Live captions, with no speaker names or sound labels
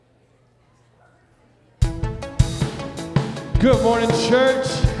Good morning, church.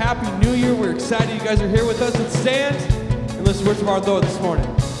 Happy New Year. We're excited you guys are here with us. Let's stand and listen to words of our Lord this morning.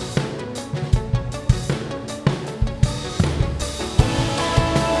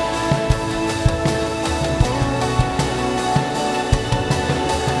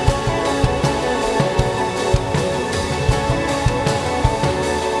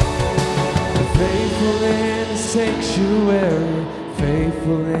 Faithful in the sanctuary,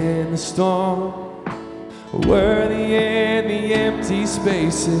 faithful in the storm. Worthy in the empty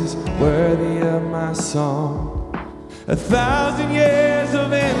spaces, worthy of my song. 1,000 years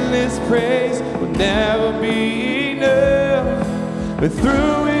of endless praise will never be enough. But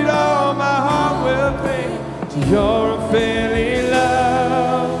through it all, my heart will pray to your unfailing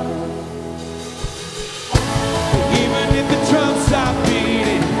love. Even if the drums stop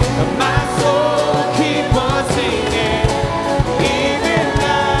beating, my soul will keep on singing.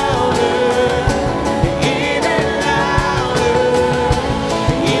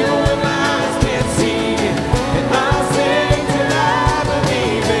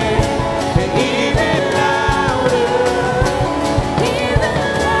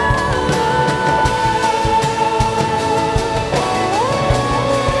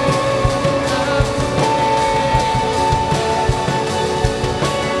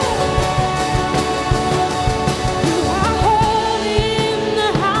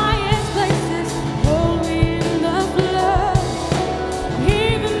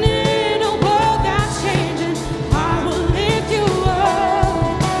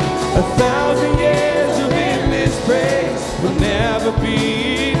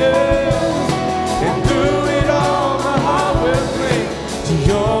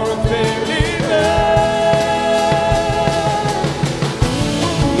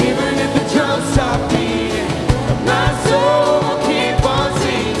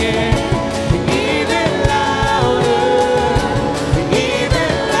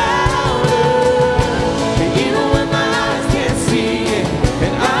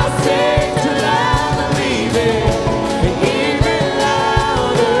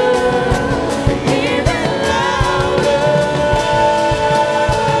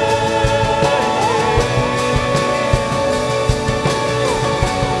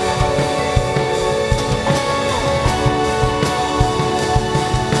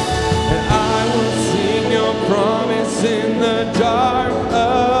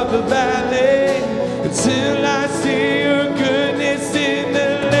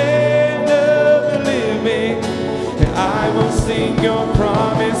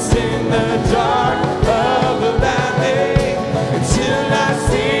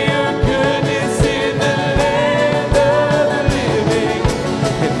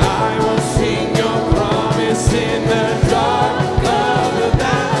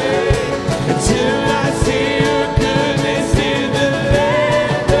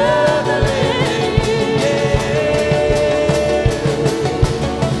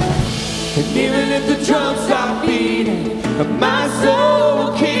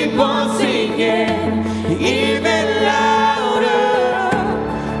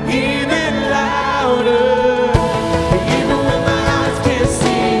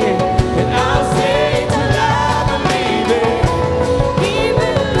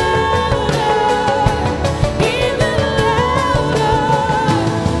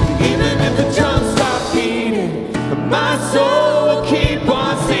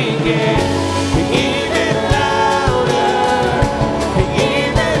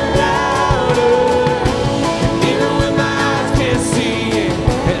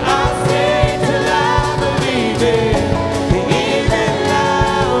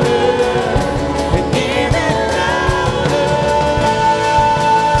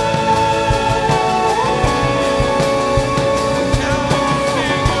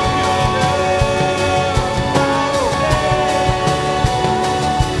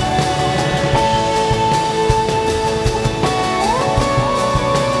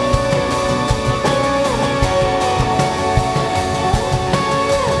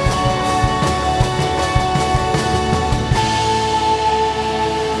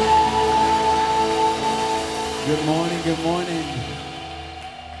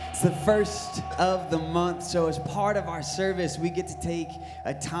 So as part of our service, we get to take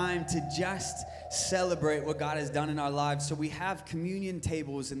a time to just celebrate what God has done in our lives. So we have communion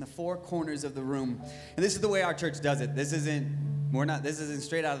tables in the four corners of the room. And this is the way our church does it. This isn't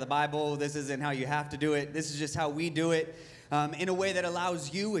straight out of the Bible. This isn't how you have to do it. This is just how we do it in a way that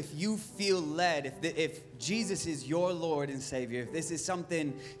allows you, if you feel led, if Jesus is your Lord and Savior, if this is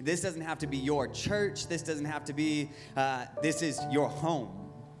something, this doesn't have to be your church. This doesn't have to be, this is your home.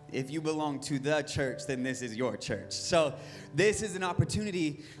 If you belong to the church, then this is your church. So this is an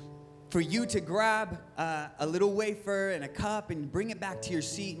opportunity for you to grab a little wafer and a cup and bring it back to your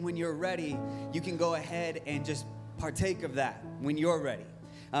seat. And when you're ready, you can go ahead and just partake of that when you're ready.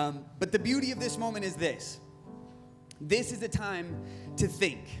 But the beauty of this moment is this. This is a time to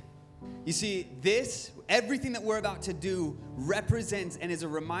think. You see, everything that we're about to do represents and is a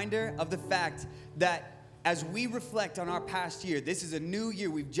reminder of the fact that as we reflect on our past year, this is a new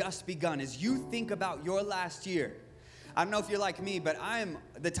year we've just begun. As you think about your last year, I don't know if you're like me, but I am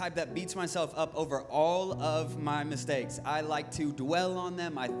the type that beats myself up over all of my mistakes. I like to dwell on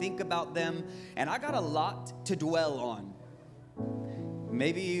them. I think about them, and I got a lot to dwell on.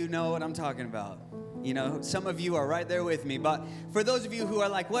 Maybe you know what I'm talking about. You know, some of you are right there with me, but for those of you who are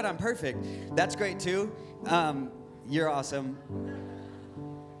like, what, I'm perfect, that's great too. You're awesome.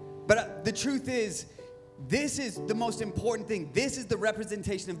 But the truth is, this is the most important thing. This is the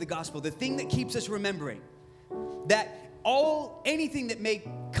representation of the gospel, the thing that keeps us remembering that anything that may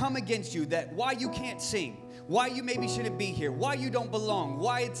come against you, that why you can't sing, why you maybe shouldn't be here, why you don't belong,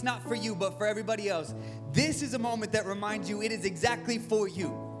 why it's not for you but for everybody else, this is a moment that reminds you it is exactly for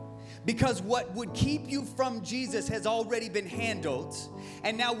you. Because what would keep you from Jesus has already been handled.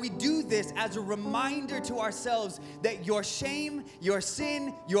 And now we do this as a reminder to ourselves that your shame, your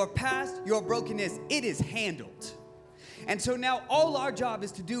sin, your past, your brokenness, it is handled. And so now all our job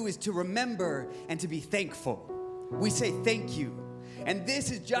is to do is to remember and to be thankful. We say thank you. And this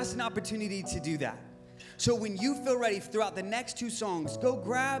is just an opportunity to do that. So when you feel ready throughout the next two songs, go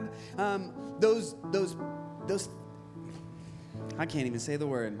grab those I can't even say the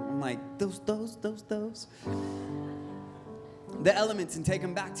word. I'm like, those. The elements, and take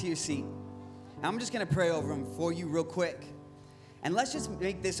them back to your seat. I'm just going to pray over them for you real quick. And let's just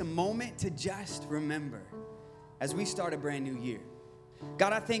make this a moment to just remember as we start a brand new year.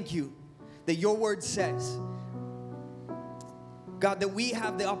 God, I thank you that your word says, God, that we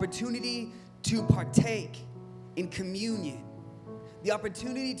have the opportunity to partake in communion, the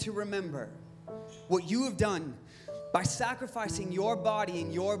opportunity to remember what you have done by sacrificing your body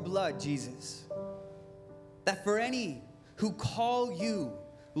and your blood, Jesus. That for any who call you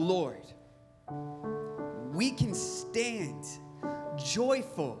Lord, we can stand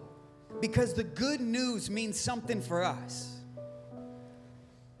joyful because the good news means something for us.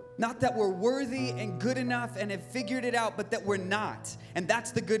 Not that we're worthy and good enough and have figured it out, but that we're not. And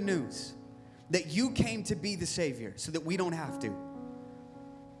that's the good news. That you came to be the Savior so that we don't have to.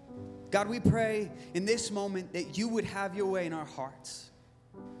 God, we pray in this moment that you would have your way in our hearts.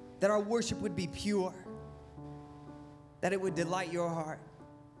 That our worship would be pure. That it would delight your heart.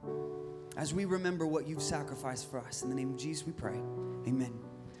 As we remember what you've sacrificed for us. In the name of Jesus we pray. Amen.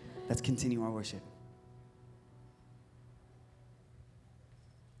 Let's continue our worship.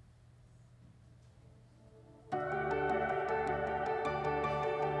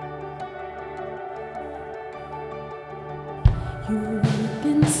 You work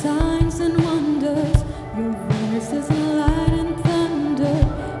in signs and wonders. Your voice is light and thunder.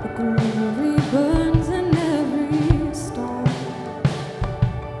 Your glory burns in every star.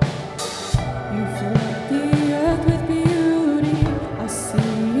 You flood the earth with beauty. I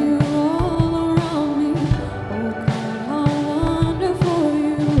see you all around me. Oh God, how wonderful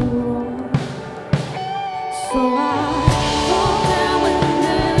you are. So I fall down with a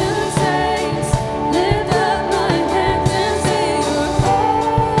million saints, lift up my hands and say you're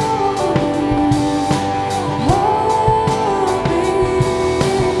holy, holy.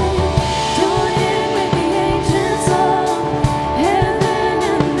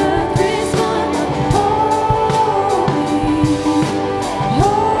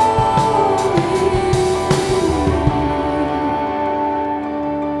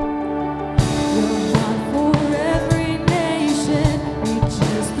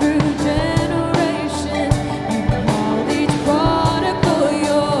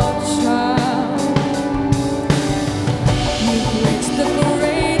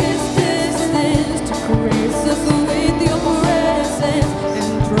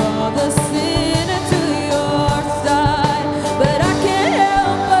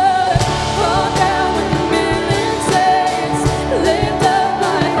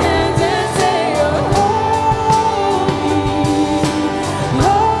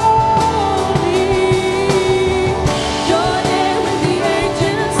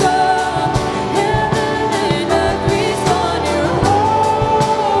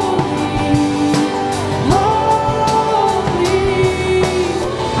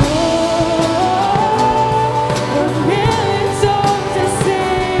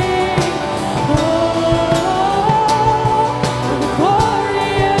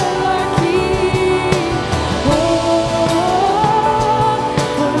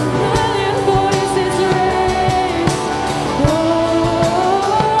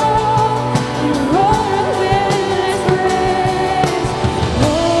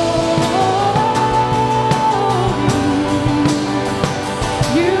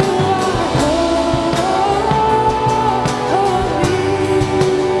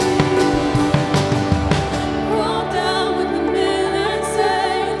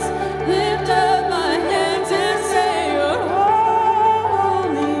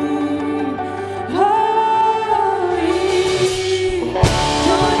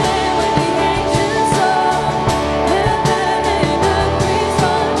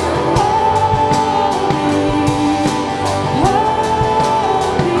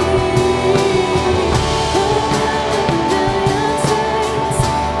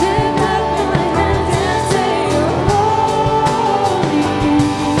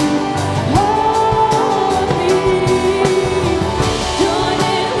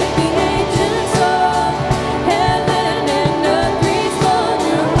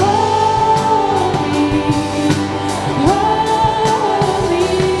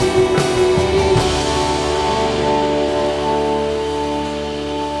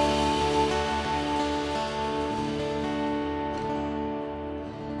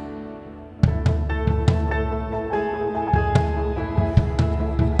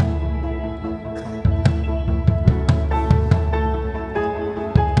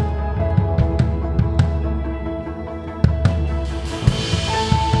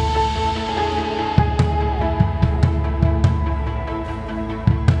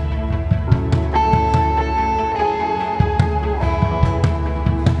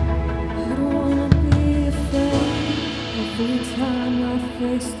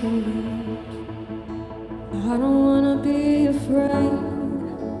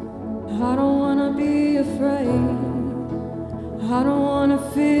 I don't wanna be afraid. I don't wanna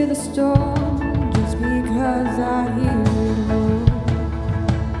fear the storm just because I hear it roar.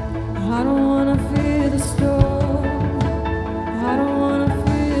 I don't wanna fear the storm. I don't wanna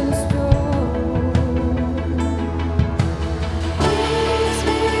fear the storm. Peace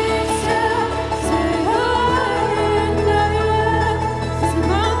be still, say and I will set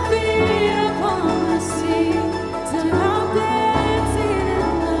my feet upon the sea till I'm dancing in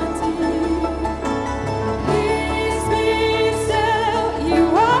the deep. Peace be still, you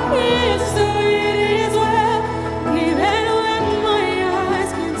are here, so it is well. Even when my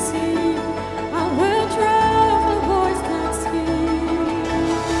eyes can see, I will trust the voice that speaks.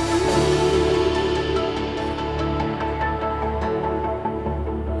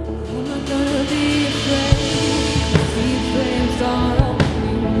 I'm not gonna be afraid. These flames are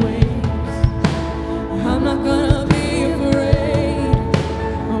only waves. I'm not gonna be afraid.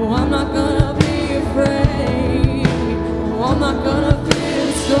 Oh, I'm not gonna be afraid. Oh, I'm not gonna fear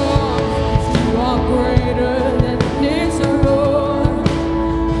the storm. 'Cause you are greater than this roar.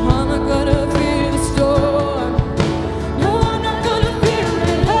 I'm not gonna fear the storm. No, I'm not gonna fear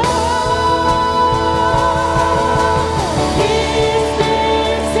it all. Peace be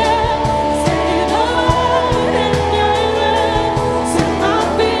still, say the word and I will set my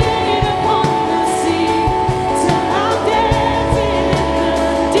feet upon the sea till I'm dancing in the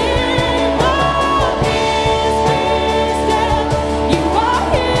deep. Oh, peace be still, you are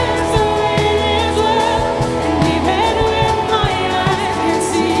here, so it is well. And even when my eyes can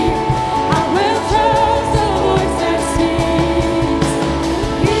see, I will trust the voice that speaks.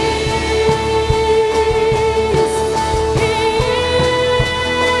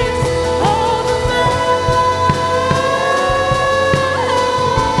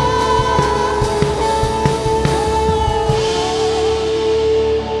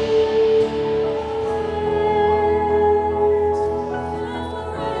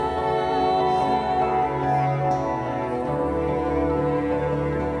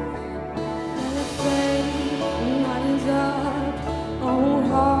 Let faith rise up, oh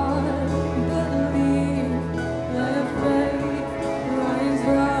heart, believe. Let faith rise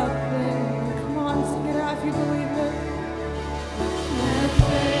up, come on, sing it out if you believe it. Let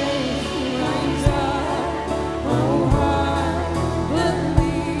faith rise up, oh heart,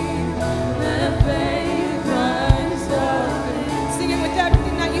 believe. Let faith rise up. Sing it with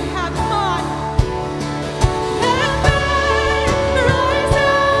everything that you have, come on. Let faith rise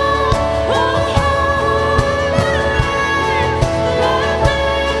up, oh heart, believe. Let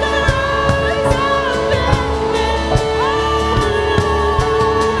faith rise up, let faith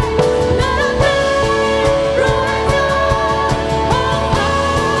rise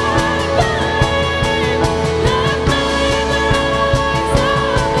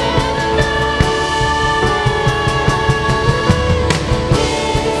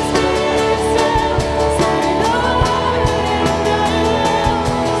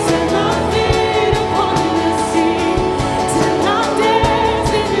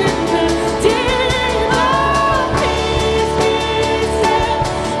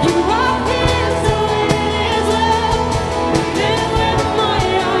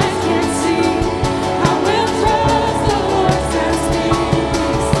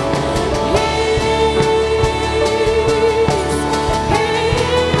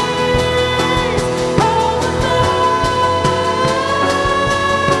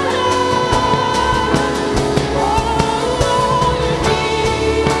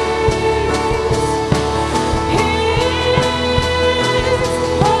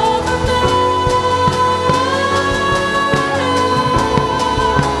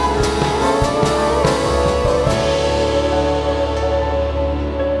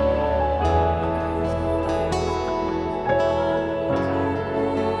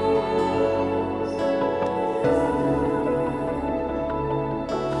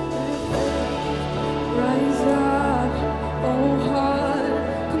Rise up, oh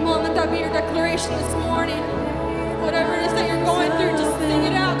heart. Come on, let that be your declaration this morning. Whatever it is that you're going through, just sing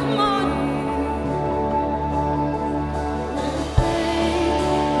it out. Come on.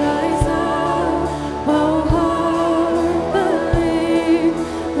 Rise up, oh heart, believe.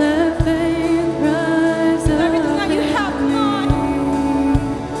 Let faith rise up. Everything that you have, come on.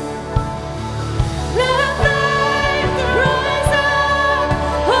 Let faith rise up,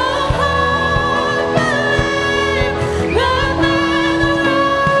 oh heart, believe. Let faith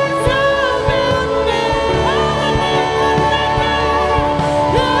rise up in me.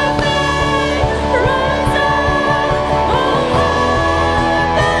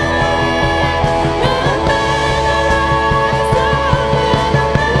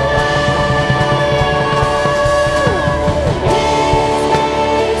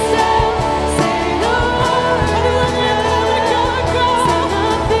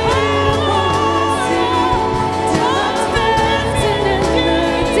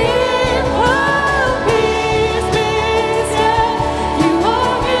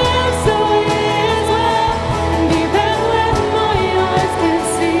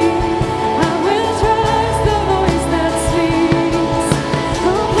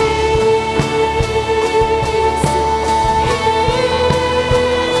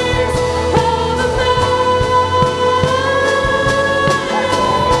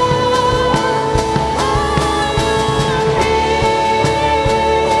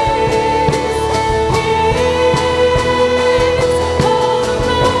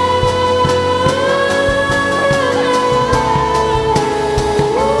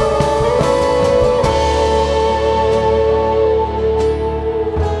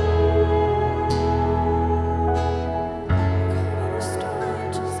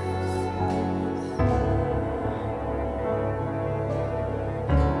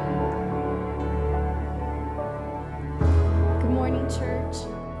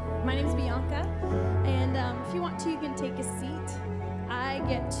 My name's Bianca, and if you want to, you can take a seat. I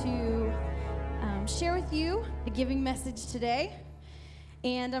get to share with you a giving message today,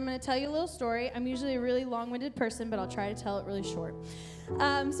 and I'm going to tell you a little story. I'm usually a really long-winded person, but I'll try to tell it really short.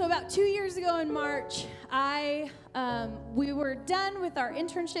 So about 2 years ago in March, we were done with our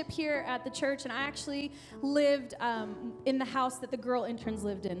internship here at the church, and I actually lived in the house that the girl interns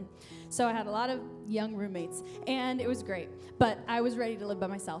lived in. So I had a lot of young roommates, and it was great. But I was ready to live by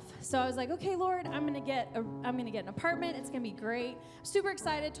myself. So I was like, okay, Lord, I'm gonna get an apartment. It's gonna be great. Super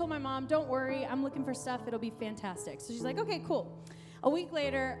excited. Told my mom, don't worry, I'm looking for stuff. It'll be fantastic. So she's like, okay, cool. A week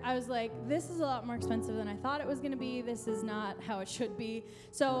later, I was like, this is a lot more expensive than I thought it was going to be. This is not how it should be.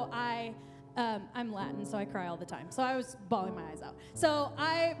 So I'm Latin, so I cry all the time. So I was bawling my eyes out. So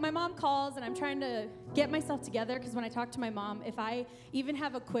my mom calls, and I'm trying to get myself together, because when I talk to my mom, if I even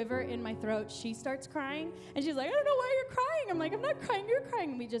have a quiver in my throat, she starts crying. And she's like, I don't know why you're crying. I'm like, I'm not crying, you're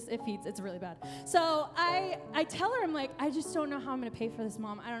crying. It's really bad. So I tell her, I'm like, I just don't know how I'm going to pay for this,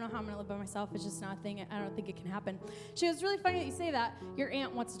 Mom. I don't know how I'm going to live by myself. It's just not a thing. I don't think it can happen. She goes, really funny that you say that. Your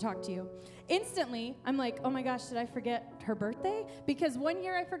aunt wants to talk to you. Instantly, I'm like, oh my gosh, did I forget her birthday? Because 1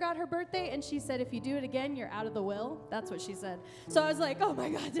 year I forgot her birthday, and she said, if you do it again, you're out of the will. That's what she said. So I was like, oh my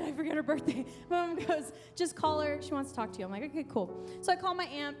God, did I forget her birthday? My mom goes, just call her. She wants to talk to you. I'm like, okay, cool. So I call my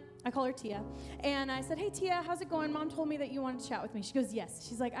aunt. I call her Tia. And I said, hey, Tia, how's it going? Mom told me that you wanted to chat with me. She goes, yes.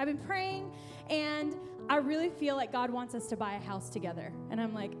 She's like, I've been praying, and I really feel like God wants us to buy a house together. And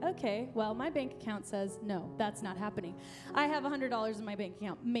I'm like, okay, well, my bank account says, no, that's not happening. I have $100 in my bank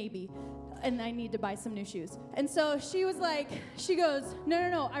account, maybe, and I need to buy some new shoes. And so she was like, she goes,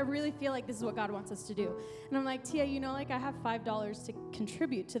 no, I really feel like this is what God wants us to do. And I'm like, Tia, like I have $5 to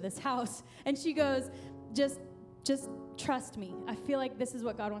contribute to this house. And she goes, just trust me. I feel like this is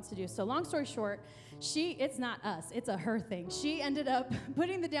what God wants to do. So long story short, it's not us. It's a her thing. She ended up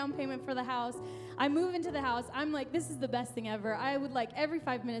putting the down payment for the house. I move into the house. I'm like, this is the best thing ever. I would like every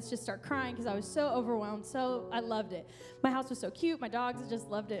 5 minutes just start crying because I was so overwhelmed. So I loved it. My house was so cute. My dogs just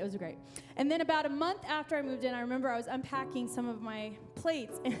loved it. It was great. And then about a month after I moved in, I remember I was unpacking some of my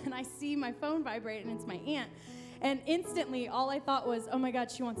plates, and I see my phone vibrate, and it's my aunt. And instantly, all I thought was, oh my God,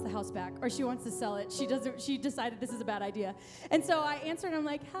 she wants the house back, or she wants to sell it. She decided this is a bad idea. And so I answered, and I'm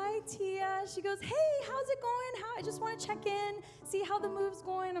like, hi, Tia. She goes, hey, how's it going? I just want to check in, see how the move's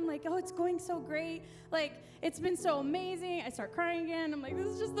going. I'm like, oh, it's going so great. Like, it's been so amazing. I start crying again. I'm like, this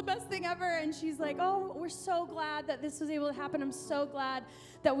is just the best thing ever. And she's like, oh, we're so glad that this was able to happen. I'm so glad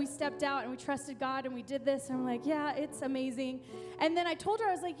that we stepped out and we trusted God and we did this. And I'm like, yeah, it's amazing. And then I told her,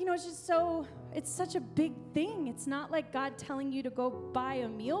 I was like, it's such a big thing. It's not like God telling you to go buy a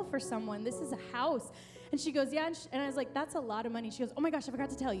meal for someone. This is a house. And she goes, yeah. And I was like, that's a lot of money. She goes, oh my gosh, I forgot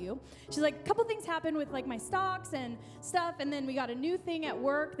to tell you. She's like, a couple things happened with like my stocks and stuff. And then we got a new thing at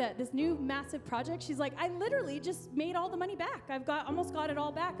work, this new massive project. She's like, I literally just made all the money back. Almost got it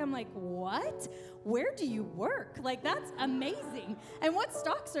all back. I'm like, what? Where do you work? Like, that's amazing. And what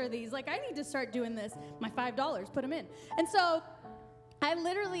stocks are these? Like, I need to start doing this. My $5, put them in. And so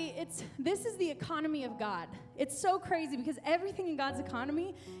this is the economy of God. It's so crazy because everything in God's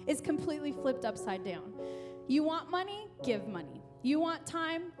economy is completely flipped upside down. You want money? Give money. You want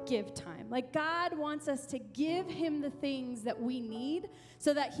time? Give time. Like, God wants us to give him the things that we need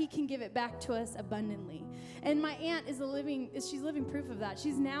so that he can give it back to us abundantly. And my aunt she's living proof of that.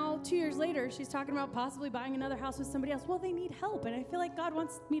 She's now, 2 years later, she's talking about possibly buying another house with somebody else. Well, they need help, and I feel like God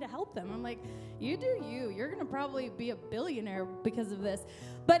wants me to help them. I'm like, you do you. You're going to probably be a billionaire because of this.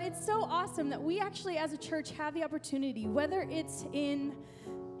 But it's so awesome that we actually, as a church, have the opportunity, whether it's in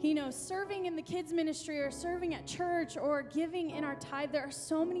serving in the kids ministry or serving at church or giving in our tithe. There are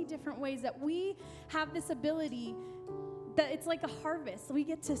so many different ways that we have this ability that it's like a harvest. We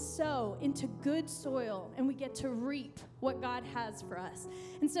get to sow into good soil and we get to reap what God has for us.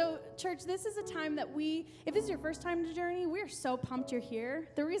 And so, church, this is a time that if this is your first time to Journey, we're so pumped you're here.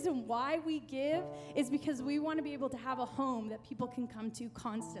 The reason why we give is because we want to be able to have a home that people can come to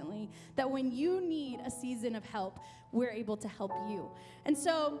constantly, that when you need a season of help, we're able to help you. And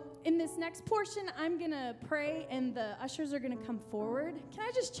so in this next portion, I'm going to pray and the ushers are going to come forward. Can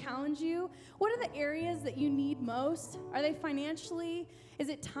I just challenge you? What are the areas that you need most? Are they financially? Is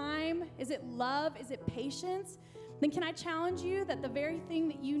it time? Is it love? Is it patience? Then can I challenge you that the very thing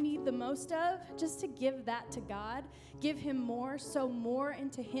that you need the most of, just to give that to God, give him more, sow more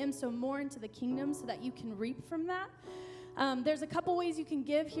into him, sow more into the kingdom so that you can reap from that. There's a couple ways you can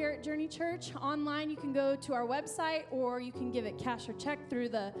give here at Journey Church. Online, you can go to our website, or you can give it cash or check through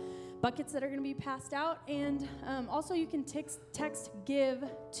the buckets that are going to be passed out. And also you can text GIVE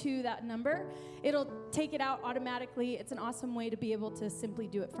to that number. It'll take it out automatically. It's an awesome way to be able to simply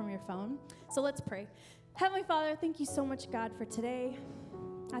do it from your phone. So let's pray. Heavenly Father, thank you so much, God, for today.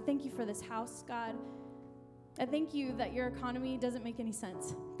 I thank you for this house, God. I thank you that your economy doesn't make any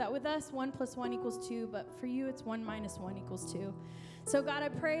sense. That with us, 1 + 1 = 2, but for you, it's 1 - 1 = 2. So God, I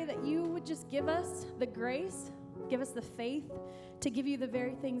pray that you would just give us the grace, give us the faith to give you the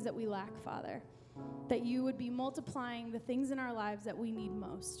very things that we lack, Father. That you would be multiplying the things in our lives that we need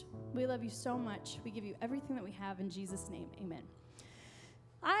most. We love you so much. We give you everything that we have in Jesus' name. Amen.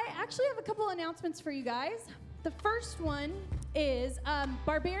 I actually have a couple announcements for you guys. The first one is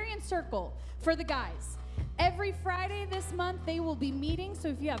Barbarian Circle for the guys. Every Friday this month, they will be meeting. So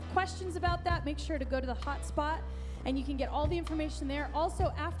if you have questions about that, make sure to go to the hotspot and you can get all the information there.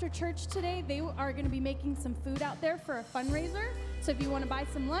 Also, after church today, they are going to be making some food out there for a fundraiser. So if you want to buy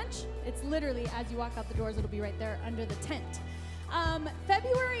some lunch, it's literally as you walk out the doors, it'll be right there under the tent.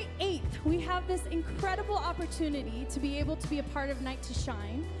 February 8th, we have this incredible opportunity to be able to be a part of Night to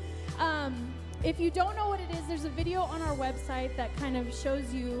Shine. If you don't know what it is, there's a video on our website that kind of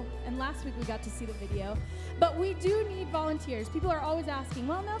shows you, and last week we got to see the video, but we do need volunteers. People are always asking,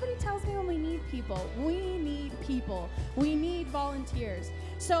 well, nobody tells me when we need people. We need people. We need volunteers.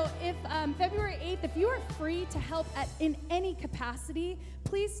 So if February 8th, if you are free to help in any capacity,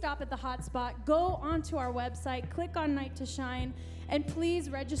 please stop at the hotspot, go onto our website, click on Night to Shine, and please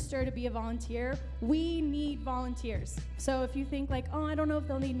register to be a volunteer. We need volunteers. So if you think like, oh, I don't know if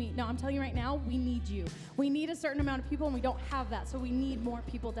they'll need me. No, I'm telling you right now, we need you. We need a certain amount of people, and we don't have that, so we need more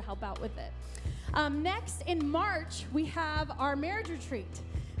people to help out with it. Next, in March, we have our marriage retreat.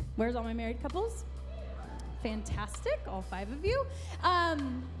 Where's all my married couples? Fantastic, all 5 of you.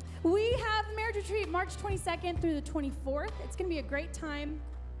 We have marriage retreat March 22nd through the 24th. It's going to be a great time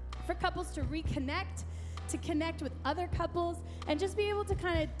for couples to reconnect, to connect with other couples, and just be able to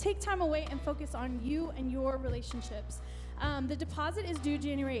kind of take time away and focus on you and your relationships. The deposit is due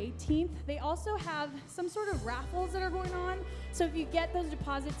January 18th. They also have some sort of raffles that are going on. So if you get those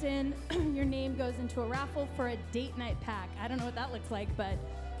deposits in, your name goes into a raffle for a date night pack. I don't know what that looks like, but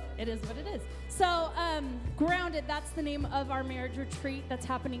it is what it is. So Grounded, that's the name of our marriage retreat that's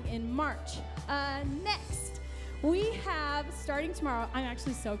happening in March. Next, we have, starting tomorrow, I'm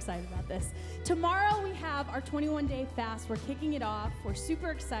actually so excited about this. Tomorrow we have our 21-day fast. We're kicking it off. We're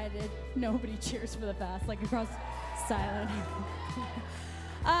super excited. Nobody cheers for the fast, like across silent.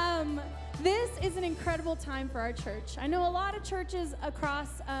 This is an incredible time for our church. I know a lot of churches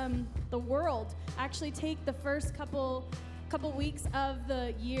across the world actually take the first couple weeks of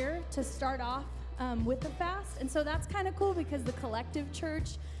the year to start off with the fast. And so that's kind of cool because the collective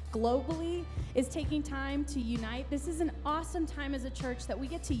church globally is taking time to unite. This is an awesome time as a church that we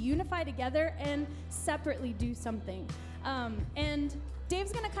get to unify together and separately do something. And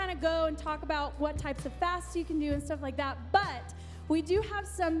Dave's going to kind of go and talk about what types of fasts you can do and stuff like that. But we do have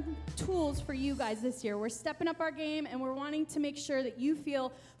some tools for you guys this year. We're stepping up our game, and we're wanting to make sure that you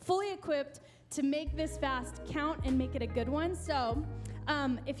feel fully equipped to make this fast count and make it a good one. So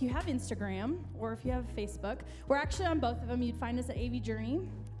if you have Instagram or if you have Facebook, we're actually on both of them. You'd find us at AV Journey.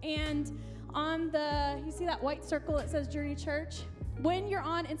 And on you see that white circle that says Journey Church? When you're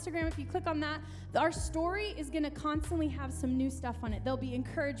on Instagram, if you click on that, our story is going to constantly have some new stuff on it. There'll be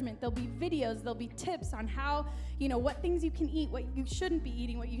encouragement, there'll be videos, there'll be tips on how, what things you can eat, what you shouldn't be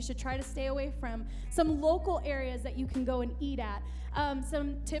eating, what you should try to stay away from, some local areas that you can go and eat at,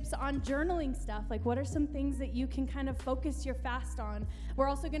 some tips on journaling stuff, like what are some things that you can kind of focus your fast on. We're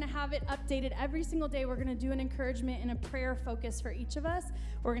also going to have it updated every single day. We're going to do an encouragement and a prayer focus for each of us.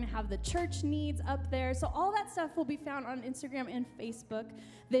 We're going to have the church needs up there. So all that stuff will be found on Instagram and Facebook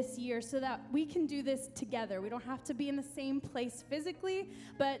this year so that we can do this together. We don't have to be in the same place physically,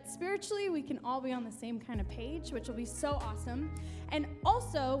 but spiritually we can all be on the same kind of page, which will be so awesome. And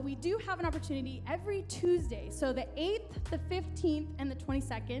also, we do have an opportunity every Tuesday. So the 8th, the 15th, and the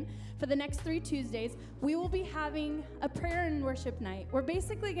 22nd, for the next 3 Tuesdays, we will be having a prayer and worship night. We're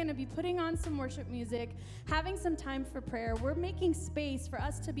basically going to be putting on some worship music, having some time for prayer. We're making space for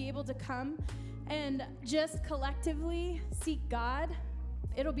us to be able to come and just collectively seek God.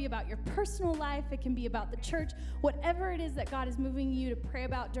 It'll be about your personal life. It can be about the church. Whatever it is that God is moving you to pray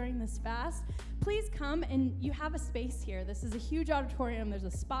about during this fast, please come, and you have a space here. This is a huge auditorium. There's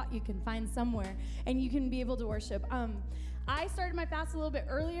a spot you can find somewhere, and you can be able to worship. I started my fast a little bit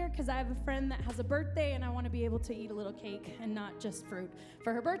earlier because I have a friend that has a birthday, and I want to be able to eat a little cake and not just fruit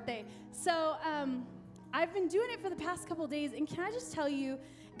for her birthday. So I've been doing it for the past couple days, and can I just tell you,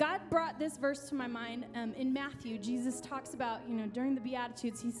 God brought this verse to my mind in Matthew. Jesus talks about, during the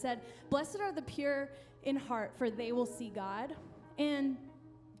Beatitudes, he said, "Blessed are the pure in heart, for they will see God." And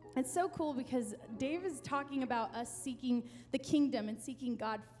it's so cool because Dave is talking about us seeking the kingdom and seeking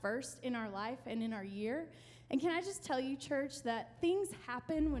God first in our life and in our year. And can I just tell you, church, that things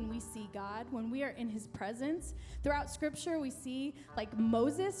happen when we see God, when we are in his presence. Throughout scripture, we see like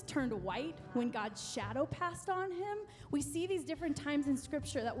Moses turned white when God's shadow passed on him. We see these different times in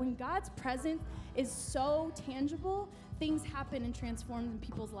scripture that when God's presence is so tangible, things happen and transform in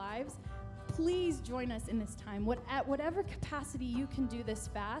people's lives. Please join us in this time. At whatever capacity you can do this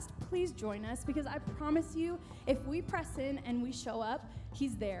fast, please join us, because I promise you, if we press in and we show up,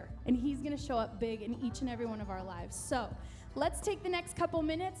 he's there, and he's going to show up big in each and every one of our lives. So let's take the next couple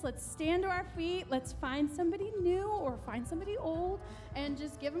minutes. Let's stand to our feet. Let's find somebody new or find somebody old and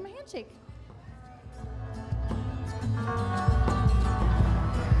just give them a handshake.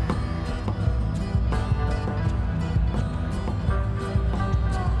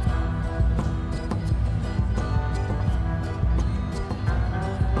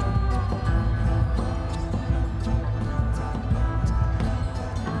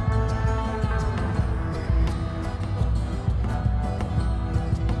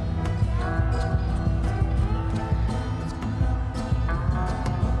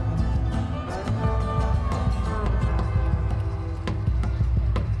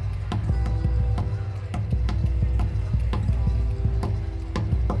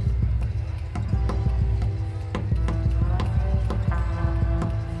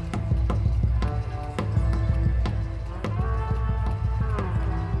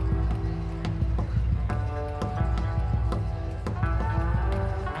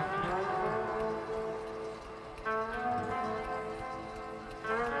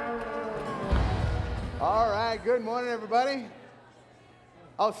 Good morning, everybody.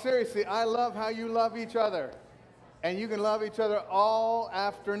 Oh, seriously, I love how you love each other. And you can love each other all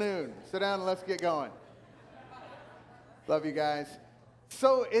afternoon. Sit down and let's get going. Love you guys.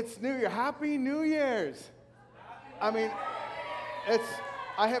 So it's New Year. Happy New Year's. I mean,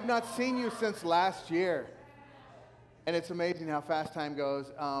 I have not seen you since last year. And it's amazing how fast time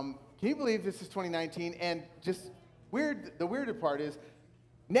goes. Can you believe this is 2019? And just the weirder part is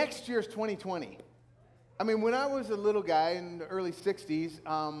next year's 2020. I mean, when I was a little guy in the early 60s,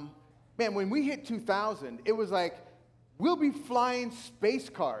 man, when we hit 2000, it was like, we'll be flying space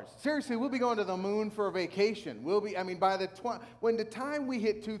cars. Seriously, we'll be going to the moon for a vacation. When the time we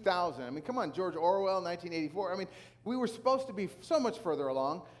hit 2000, I mean, come on, George Orwell, 1984. I mean, we were supposed to be so much further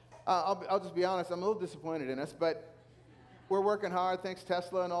along. I'll just be honest, I'm a little disappointed in us, but we're working hard. Thanks,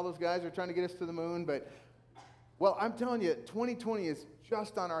 Tesla and all those guys are trying to get us to the moon. But, well, I'm telling you, 2020 is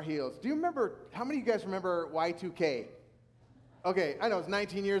just on our heels. Do you remember, how many of you guys remember Y2K? Okay, I know it's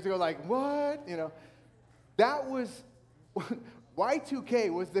 19 years ago, like, what? That was,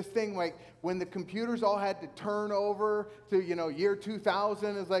 Y2K was this thing like when the computers all had to turn over to, year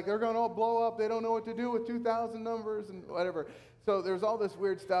 2000. It's like, they're going to all blow up. They don't know what to do with 2000 numbers and whatever. So there's all this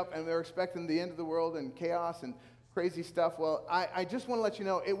weird stuff, and they're expecting the end of the world and chaos and crazy stuff. Well, I just want to let you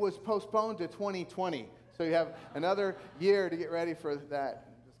know, it was postponed to 2020. So you have another year to get ready for that.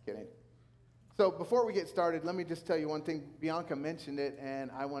 Just kidding. So before we get started, let me just tell you one thing. Bianca mentioned it, and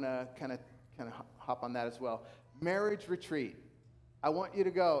I want to kind of hop on that as well. Marriage retreat. I want you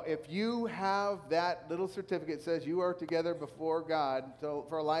to go. If you have that little certificate that says you are together before God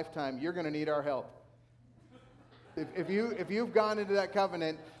for a lifetime, you're going to need our help. If you've gone into that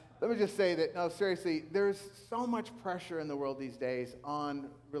covenant, let me just say that, no, seriously, there's so much pressure in the world these days on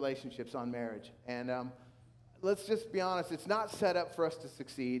relationships, on marriage. And let's just be honest, it's not set up for us to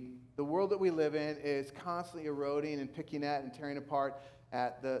succeed. The world that we live in is constantly eroding and picking at and tearing apart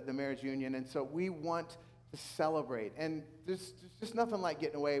at the marriage union. And so we want to celebrate. And there's just nothing like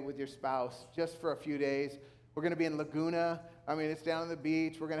getting away with your spouse just for a few days. We're going to be in Laguna. I mean, it's down on the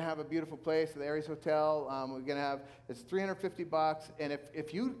beach. We're going to have a beautiful place at the Aries Hotel. We're going to have, it's $350. And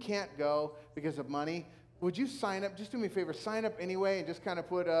if you can't go because of money, would you sign up? Just do me a favor, sign up anyway and just kind of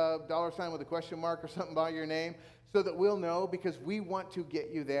put a $ with a question mark or something by your name so that we'll know, because we want to get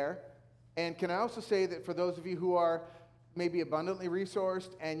you there. And can I also say that for those of you who are maybe abundantly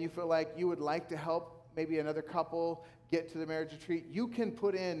resourced and you feel like you would like to help maybe another couple get to the marriage retreat, you can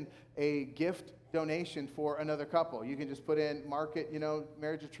put in a gift donation for another couple. You can just put in market,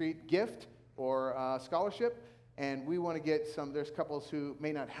 marriage retreat gift or scholarship. And we want to get there's couples who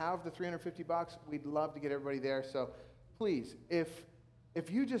may not have the $350. We'd love to get everybody there. So please, if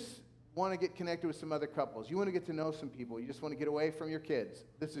you just want to get connected with some other couples, you want to get to know some people, you just want to get away from your kids,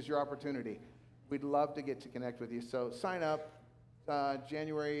 this is your opportunity. We'd love to get to connect with you. So sign up.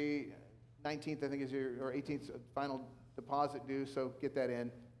 January 19th, I think, is your, or 18th final deposit due, so get that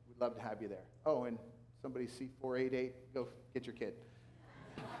in. We'd love to have you there. Oh, and somebody C488, go get your kid.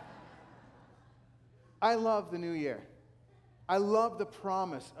 I love the new year. I love the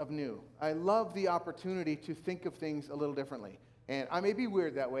promise of new. I love the opportunity to think of things a little differently. And I may be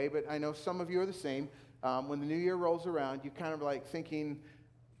weird that way, but I know some of you are the same. When the new year rolls around, you kind of like thinking,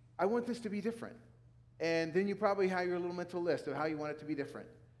 I want this to be different. And then you probably have your little mental list of how you want it to be different.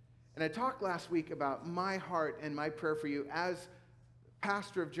 And I talked last week about my heart and my prayer for you as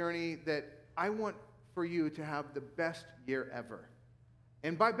pastor of Journey, that I want for you to have the best year ever.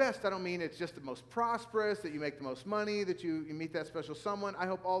 And by best, I don't mean it's just the most prosperous, that you make the most money, that you meet that special someone. I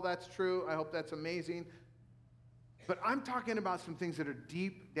hope all that's true. I hope that's amazing. But I'm talking about some things that are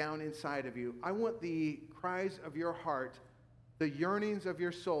deep down inside of you. I want the cries of your heart, the yearnings of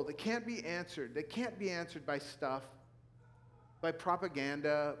your soul that can't be answered. That can't be answered by stuff, by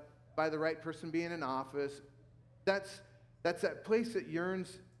propaganda, by the right person being in office. That's that place that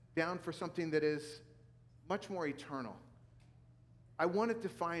yearns down for something that is much more eternal. I want it to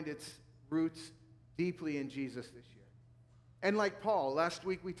find its roots deeply in Jesus this year. And like Paul, last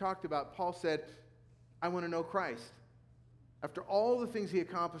week we talked about, Paul said, I want to know Christ. After all the things he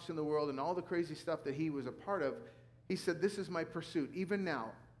accomplished in the world and all the crazy stuff that he was a part of, he said, this is my pursuit. Even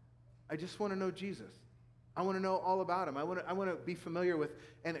now, I just want to know Jesus. I want to know all about him. I want to be familiar with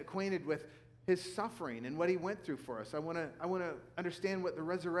and acquainted with his suffering and what he went through for us. I want to understand what the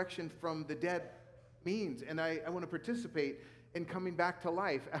resurrection from the dead means. And I want to participate in coming back to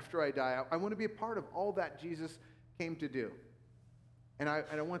life after I die. I want to be a part of all that Jesus came to do. And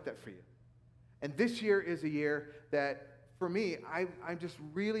I want that for you. And this year is a year that, for me, I'm just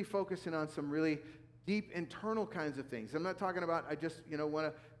really focusing on some really deep internal kinds of things. I'm not talking about I just, want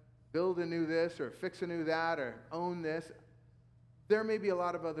to build a new this or fix a new that or own this. There may be a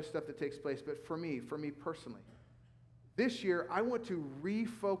lot of other stuff that takes place, but for me personally, this year I want to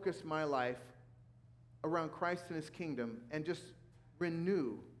refocus my life around Christ and his kingdom and just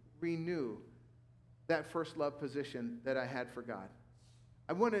renew that first love position that I had for God.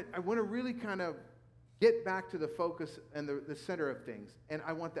 I want to really kind of get back to the focus and the center of things, and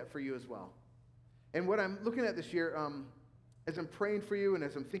I want that for you as well. And what I'm looking at this year, as I'm praying for you and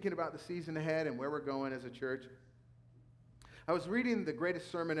as I'm thinking about the season ahead and where we're going as a church, I was reading the greatest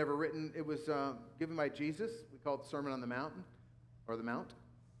sermon ever written. It was given by Jesus. We call it Sermon on the Mountain, or the Mount.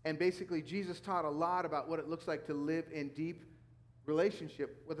 And basically, Jesus taught a lot about what it looks like to live in deep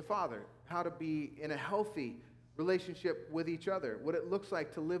relationship with the Father, how to be in a healthy relationship with each other, what it looks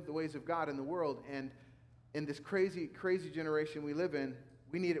like to live the ways of God in the world. And in this crazy, crazy generation we live in,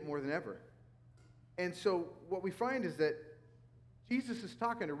 we need it more than ever. And so what we find is that Jesus is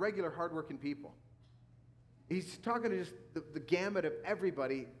talking to regular, hardworking people. He's talking to just the gamut of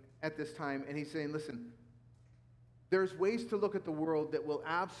everybody at this time, and he's saying, listen, there's ways to look at the world that will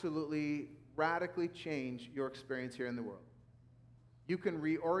absolutely radically change your experience here in the world. You can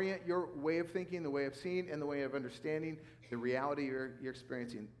reorient your way of thinking, the way of seeing, and the way of understanding the reality you're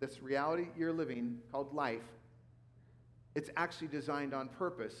experiencing. This reality you're living, called life, it's actually designed on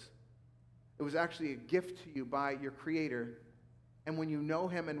purpose. It was actually a gift to you by your Creator. And when you know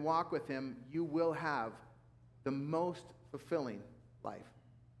him and walk with him, you will have the most fulfilling life.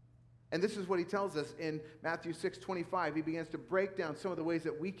 And this is what he tells us in Matthew 6:25. He begins to break down some of the ways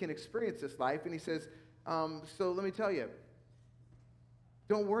that we can experience this life. And he says, so let me tell you,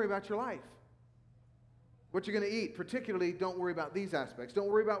 don't worry about your life. What you're going to eat, particularly, don't worry about these aspects. Don't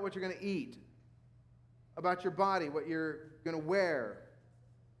worry about what you're going to eat, about your body, what you're going to wear.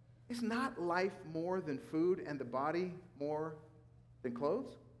 Is not life more than food and the body more than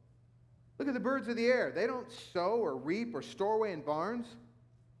clothes? Look at the birds of the air. They don't sow or reap or store away in barns.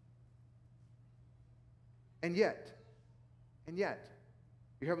 And yet,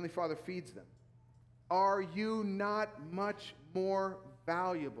 your Heavenly Father feeds them. Are you not much more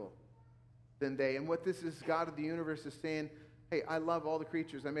valuable than they? And what this is, God of the universe is saying, hey, I love all the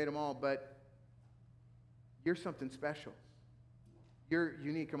creatures. I made them all, but you're something special. You're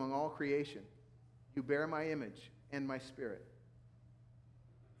unique among all creation. You bear my image and my spirit.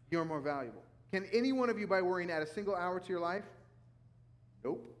 You're more valuable. Can any one of you, by worrying, add a single hour to your life?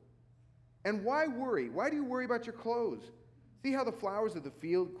 Nope. And why worry? Why do you worry about your clothes? See how the flowers of the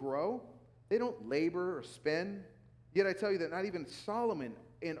field grow? They don't labor or spin. Yet I tell you that not even Solomon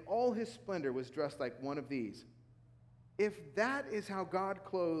in all his splendor was dressed like one of these. If that is how God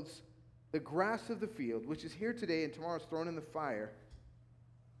clothes the grass of the field, which is here today and tomorrow is thrown in the fire,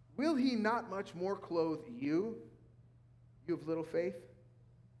 will he not much more clothe you, you of little faith?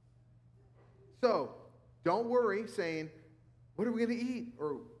 So, don't worry, saying, what are we going to eat?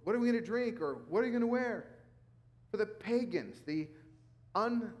 Or what are we going to drink? Or what are you going to wear? For the pagans, the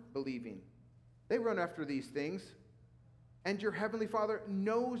unbelieving, they run after these things, and your heavenly Father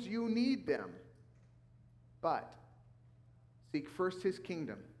knows you need them. But seek first his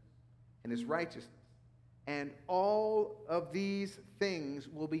kingdom and his righteousness, and all of these things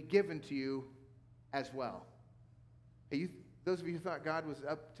will be given to you as well. Hey, those of you who thought God was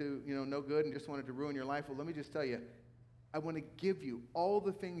up to no good and just wanted to ruin your life, well, let me just tell you, I want to give you all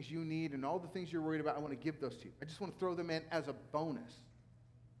the things you need and all the things you're worried about. I want to give those to you. I just want to throw them in as a bonus.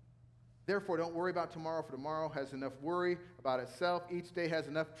 Therefore, don't worry about tomorrow, for tomorrow has enough worry about itself. Each day has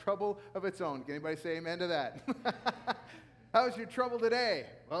enough trouble of its own. Can anybody say amen to that? How's your trouble today?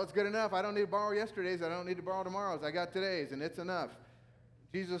 Well, it's good enough. I don't need to borrow yesterday's. I don't need to borrow tomorrow's. I got today's, and it's enough.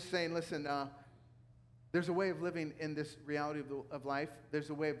 Jesus is saying, listen, there's a way of living in this reality of life. There's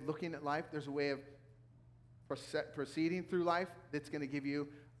a way of looking at life. There's a way of proceeding through life that's going to give you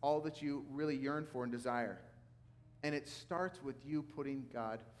all that you really yearn for and desire. And it starts with you putting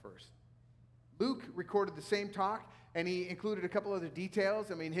God first. Luke recorded the same talk, and he included a couple other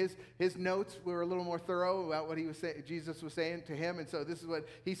details. I mean, his notes were a little more thorough about what Jesus was saying to him. And so this is what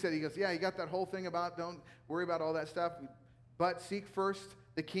he said. He goes, yeah, you got that whole thing about don't worry about all that stuff, but seek first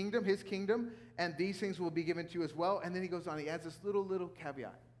the kingdom, his kingdom, and these things will be given to you as well. And then he goes on, he adds this little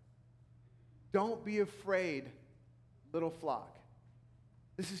caveat. Don't be afraid, little flock.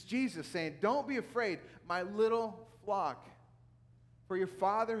 This is Jesus saying, don't be afraid, my little flock, for your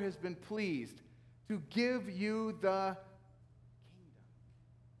Father has been pleased to give you the kingdom.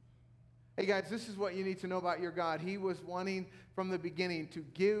 Hey guys, this is what you need to know about your God. He was wanting from the beginning to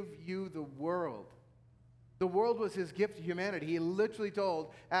give you the world. The world was his gift to humanity. He literally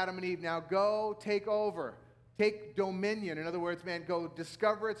told Adam and Eve, now go take over. Take dominion. In other words, man, go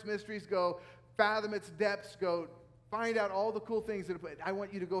discover its mysteries, go fathom its depths, go find out all the cool things that I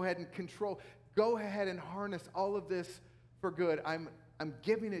want you to go ahead and control. Go ahead and harness all of this for good. I'm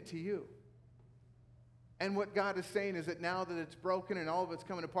giving it to you. And what God is saying is that now that it's broken and all of it's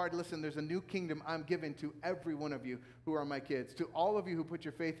coming apart, listen, there's a new kingdom I'm giving to every one of you who are my kids. To all of you who put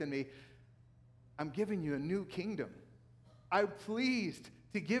your faith in me, I'm giving you a new kingdom. I'm pleased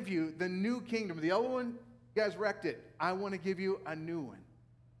to give you the new kingdom. The old one, you guys wrecked it. I want to give you a new one.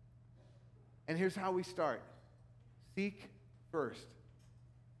 And here's how we start. Seek first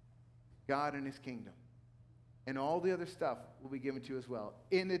God and his kingdom. And all the other stuff will be given to you as well.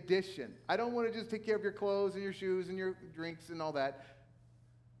 In addition, I don't want to just take care of your clothes and your shoes and your drinks and all that.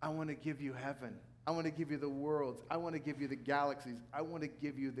 I want to give you heaven. I want to give you the worlds. I want to give you the galaxies. I want to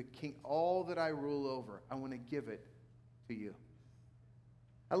give you the king, all that I rule over. I want to give it to you.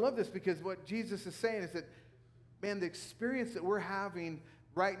 I love this because what Jesus is saying is that, man, the experience that we're having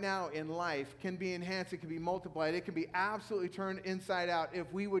right now in life can be enhanced, it can be multiplied, it can be absolutely turned inside out if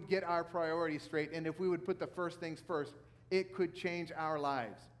we would get our priorities straight and if we would put the first things first. It could change our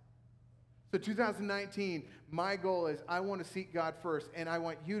lives. So 2019, my goal is I want to seek God first, and I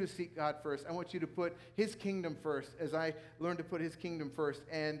want you to seek God first. I want you to put his kingdom first as I learn to put his kingdom first.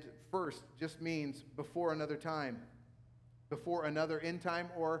 And first just means before another time, before another in time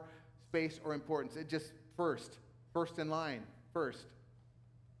or space or importance. It just first in line, first.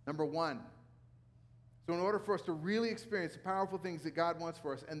 Number one. So in order for us to really experience the powerful things that God wants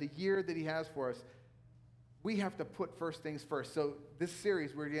for us and the year that he has for us, we have to put first things first. So this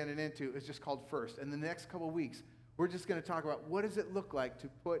series we're getting into is just called First. And the next couple of weeks, we're just going to talk about what does it look like to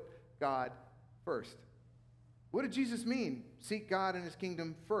put God first. What did Jesus mean? Seek God and his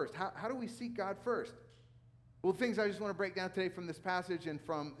kingdom first. How do we seek God first? Well, things I just want to break down today from this passage and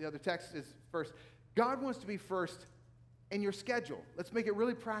from the other text is first, God wants to be first in your schedule. Let's make it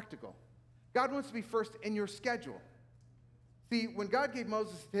really practical. God wants to be first in your schedule. See, when God gave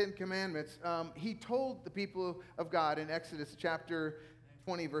Moses the 10 Commandments, he told the people of God in Exodus chapter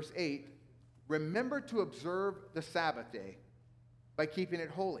 20, verse 8, remember to observe the Sabbath day by keeping it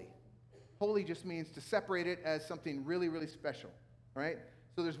holy. Holy just means to separate it as something really, really special, all right?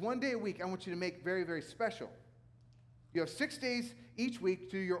 So there's one day a week I want you to make very, very special. You have 6 days each week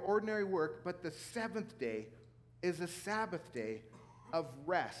to do your ordinary work, but the seventh day is a Sabbath day of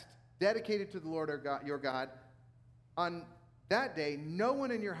rest, dedicated to the Lord your God. On that day, no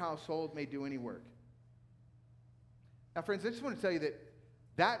one in your household may do any work. Now, friends, I just want to tell you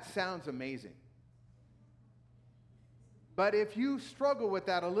that sounds amazing. But if you struggle with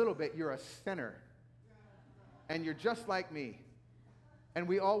that a little bit, you're a sinner. And you're just like me. And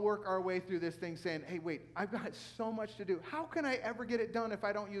we all work our way through this thing saying, hey, wait, I've got so much to do. How can I ever get it done if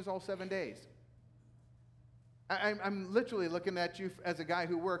I don't use all 7 days? I'm literally looking at you as a guy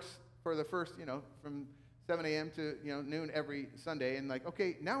who works for the first, from 7 a.m. to noon every Sunday, and like,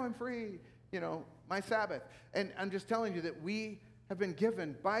 okay, now I'm free, my Sabbath. And I'm just telling you that we have been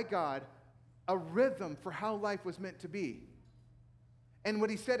given by God a rhythm for how life was meant to be. And what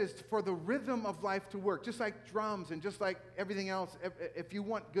he said is for the rhythm of life to work, just like drums and just like everything else, if you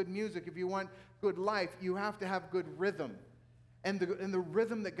want good music, if you want good life, you have to have good rhythm. And the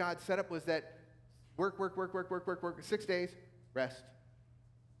rhythm that God set up was that work, 6 days, rest.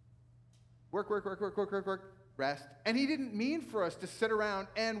 Work, rest. And he didn't mean for us to sit around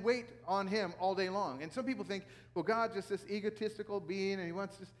and wait on him all day long. And some people think, well, God's just this egotistical being and he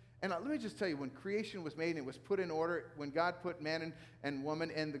wants this. And let me just tell you, when creation was made and it was put in order, when God put man and woman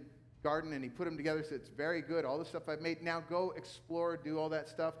in the garden and he put them together, so it's very good, all the stuff I've made, now go explore, do all that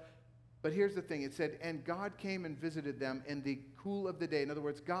stuff. But here's the thing, it said, and God came and visited them in the cool of the day. In other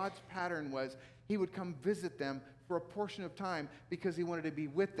words, God's pattern was he would come visit them for a portion of time because he wanted to be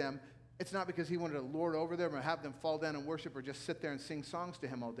with them. It's not because he wanted to lord over them or have them fall down and worship or just sit there and sing songs to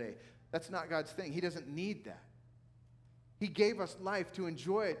him all day. That's not God's thing. He doesn't need that. He gave us life to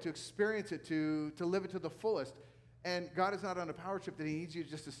enjoy it, to experience it, to live it to the fullest. And God is not on a power trip that he needs you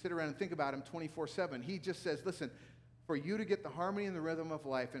just to sit around and think about him 24/7. He just says, listen, for you to get the harmony and the rhythm of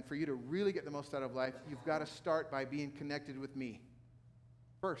life and for you to really get the most out of life, you've got to start by being connected with me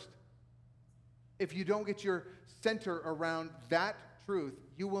first. If you don't get your center around that truth,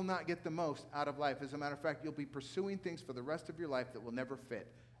 you will not get the most out of life. As a matter of fact, you'll be pursuing things for the rest of your life that will never fit.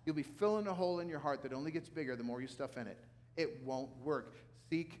 You'll be filling a hole in your heart that only gets bigger the more you stuff in it. It won't work.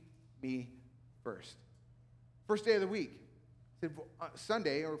 Seek me first. First day of the week.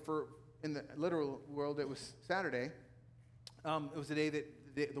 Sunday, or in the literal world, it was Saturday. It was the day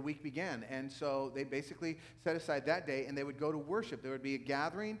that the week began. And so they basically set aside that day and they would go to worship. There would be a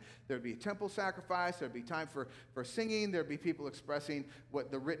gathering. There would be a temple sacrifice. There would be time for singing. There would be people expressing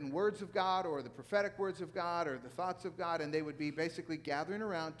what the written words of God or the prophetic words of God or the thoughts of God. And they would be basically gathering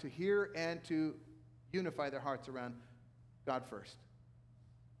around to hear and to unify their hearts around God first.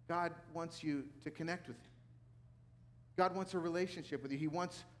 God wants you to connect with him. God wants a relationship with you. He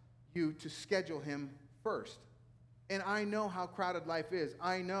wants you to schedule him first. And I know how crowded life is.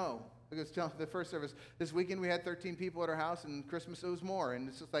 I know. I was telling the first service, this weekend we had 13 people at our house, and Christmas it was more. And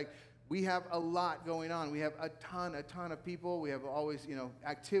it's just like, we have a lot going on. We have a ton of people. We have always,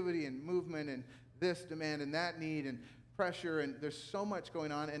 activity and movement and this demand and that need and pressure. And there's so much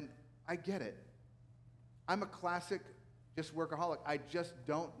going on, and I get it. I'm a classic just workaholic. I just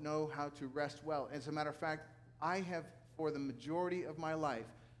don't know how to rest well. As a matter of fact, I have, for the majority of my life,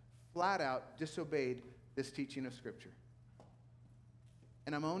 flat out disobeyed this teaching of Scripture.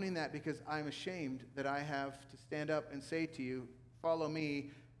 And I'm owning that because I'm ashamed that I have to stand up and say to you, follow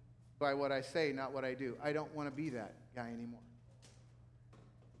me by what I say, not what I do. I don't want to be that guy anymore.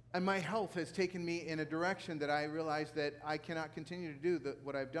 And my health has taken me in a direction that I realize that I cannot continue to do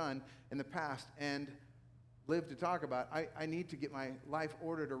what I've done in the past and live to talk about. I need to get my life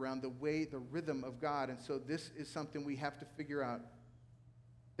ordered around the rhythm of God. And so this is something we have to figure out,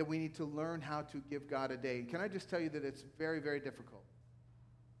 that we need to learn how to give God a day. Can I just tell you that it's very, very difficult?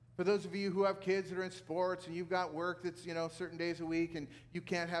 For those of you who have kids that are in sports and you've got work that's, certain days a week and you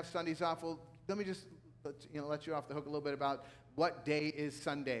can't have Sundays off, well, let me just let you off the hook a little bit about what day is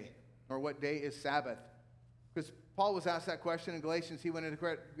Sunday or what day is Sabbath. Because Paul was asked that question in Galatians. He went into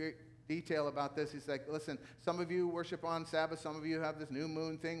great detail about this. He's like, listen, some of you worship on Sabbath. Some of you have this new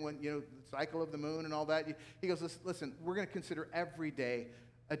moon thing, when the cycle of the moon and all that. He goes, listen, we're going to consider every day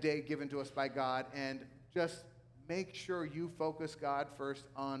a day given to us by God, and just make sure you focus God first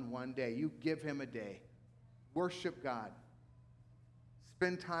on one day. You give him a day. Worship God.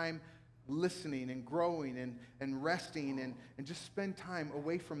 Spend time listening and growing and resting and just spend time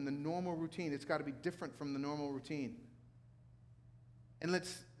away from the normal routine. It's got to be different from the normal routine. And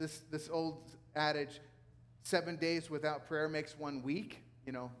this old adage, 7 days without prayer makes 1 week,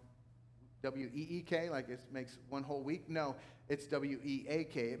 W-E-E-K, like it makes one whole week. No, it's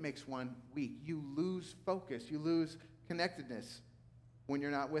W-E-A-K. It makes 1 week. You lose focus. You lose connectedness when you're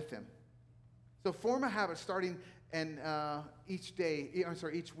not with him. So form a habit starting each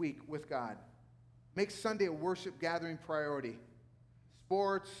week with God. Make Sunday a worship gathering priority.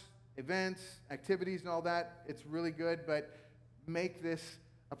 Sports, events, activities, and all that, it's really good, but make this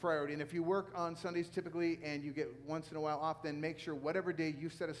a priority. And if you work on Sundays typically and you get once in a while off, then make sure whatever day you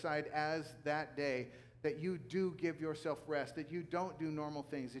set aside as that day, that you do give yourself rest, that you don't do normal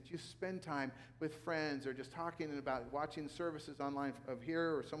things, that you spend time with friends or just talking about watching services online of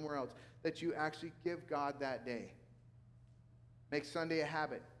here or somewhere else, that you actually give God that day. Make Sunday a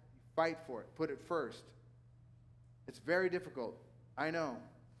habit. Fight for it. Put it first. It's very difficult. I know.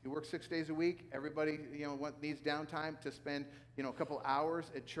 You work 6 days a week. Everybody, needs downtime to spend, a couple hours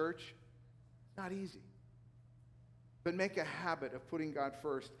at church. It's not easy. But make a habit of putting God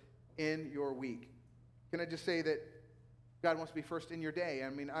first in your week. Can I just say that God wants to be first in your day? I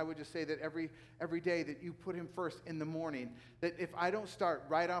mean, I would just say that every day that you put him first in the morning, that if I don't start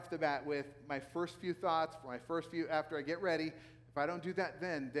right off the bat with my first few thoughts, my first few after I get ready, if I don't do that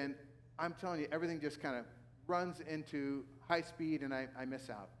then I'm telling you, everything just kind of runs into high speed and I miss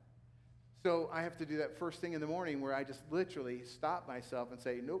out. So I have to do that first thing in the morning where I just literally stop myself and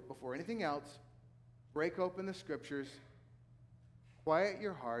say, nope, before anything else, break open the scriptures, quiet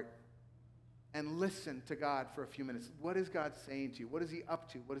your heart, and listen to God for a few minutes. What is God saying to you? What is he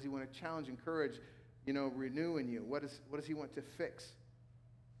up to? What does he want to challenge, encourage, renew in you? What does he want to fix?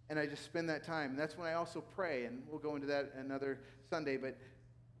 And I just spend that time. And that's when I also pray, and we'll go into that another Sunday, but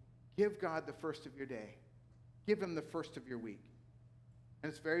give God the first of your day. Give him the first of your week. And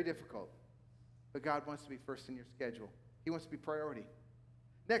it's very difficult, but God wants to be first in your schedule. He wants to be priority.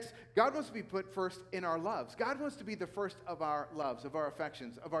 Next, God wants to be put first in our loves. God wants to be the first of our loves, of our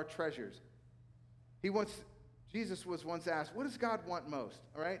affections, of our treasures. Jesus was once asked, what does God want most?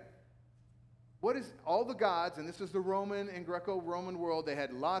 All right? What is all the gods, and this is the Roman and Greco-Roman world, they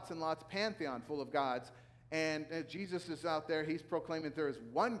had lots and lots, pantheon full of gods, and Jesus is out there, he's proclaiming that there is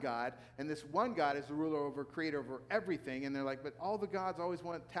one God, and this one God is the ruler over, creator over everything, and they're like, but all the gods always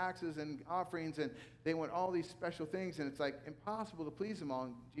want taxes and offerings, and they want all these special things, and it's like impossible to please them all,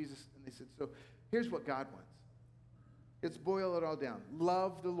 and they said, so here's what God wants. Let's boil it all down.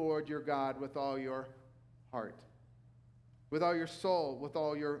 Love the Lord your God with all your heart, with all your soul, with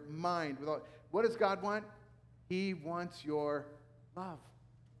all your mind. What does God want? He wants your love.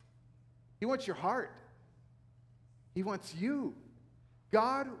 He wants your heart. He wants you.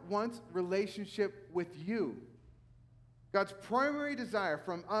 God wants relationship with you. God's primary desire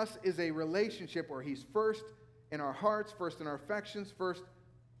from us is a relationship where he's first in our hearts, first in our affections, first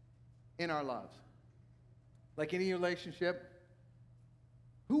in our loves. Like any relationship,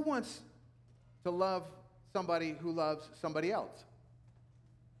 who wants to love somebody who loves somebody else?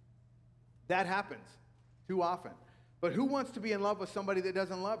 That happens too often. But who wants to be in love with somebody that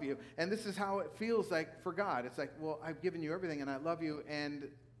doesn't love you? And this is how it feels like for God. It's like, well, I've given you everything and I love you, and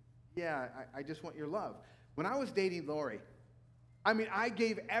yeah, I just want your love. When I was dating Lori, I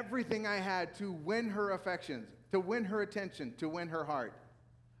gave everything I had to win her affections, to win her attention, to win her heart.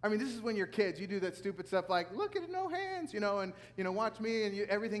 This is when you're kids. You do that stupid stuff like, look at it, no hands, and, watch me, and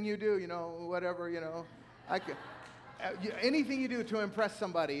everything you do, whatever, anything you do to impress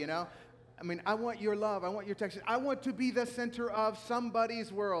somebody, I want your love. I want your affection. I want to be the center of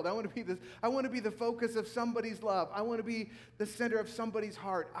somebody's world. I want to be the focus of somebody's love. I want to be the center of somebody's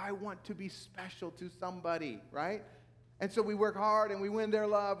heart. I want to be special to somebody, right? And so we work hard and we win their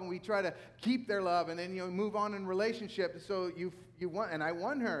love and we try to keep their love and then move on in relationship. So you won, and I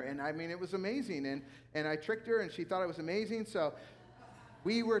won her, and it was amazing. And I tricked her and she thought it was amazing. So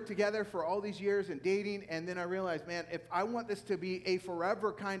we were together for all these years and dating, and then I realized, man, if I want this to be a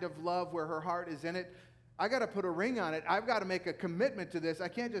forever kind of love where her heart is in it, I got to put a ring on it. I've got to make a commitment to this. I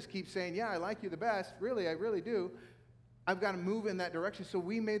can't just keep saying, yeah, I like you the best. Really, I really do. I've got to move in that direction. So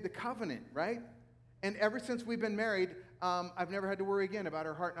we made the covenant, right? And ever since we've been married, I've never had to worry again about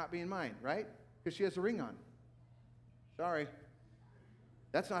her heart not being mine, right? Because she has a ring on. Sorry.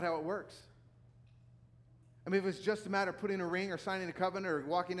 That's not how it works. If it was just a matter of putting a ring or signing a covenant or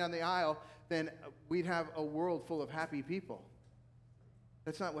walking down the aisle, then we'd have a world full of happy people.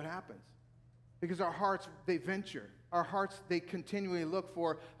 That's not what happens. Because our hearts, they venture. Our hearts, they continually look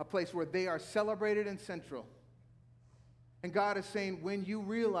for a place where they are celebrated and central. And God is saying, when you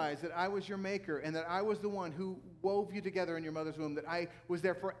realize that I was your maker and that I was the one who wove you together in your mother's womb, that I was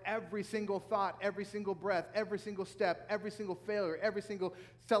there for every single thought, every single breath, every single step, every single failure, every single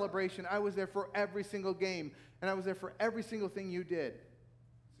celebration. I was there for every single game, and I was there for every single thing you did.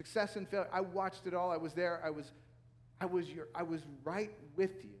 Success and failure, I watched it all. I was there. I was right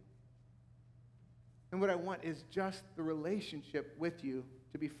with you. And what I want is just the relationship with you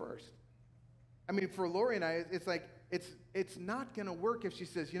to be first. For Lori and I, it's like, it's not going to work if she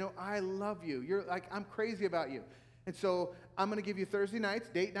says, I love you. You're like, I'm crazy about you. And so I'm going to give you Thursday nights,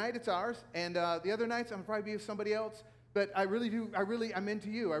 date night, it's ours. And the other nights, I'm going to probably be with somebody else. But I'm into you. I really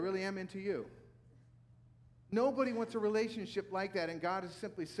am into you. Nobody wants a relationship like that. And God is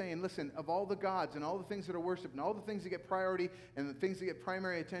simply saying, listen, of all the gods and all the things that are worshipped and all the things that get priority and the things that get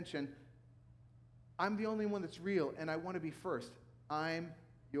primary attention, I'm the only one that's real, and I want to be first. I'm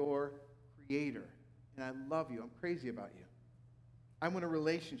your creator. And I love you. I'm crazy about you. I want a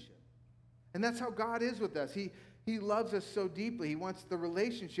relationship. And that's how God is with us. He loves us so deeply. He wants the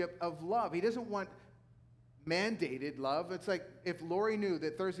relationship of love. He doesn't want mandated love. It's like if Lori knew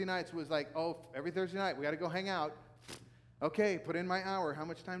that Thursday nights was like, oh, every Thursday night we got to go hang out. Okay, put in my hour. How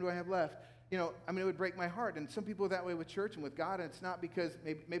much time do I have left? You know, I mean, it would break my heart. And some people are that way with church and with God, and it's not because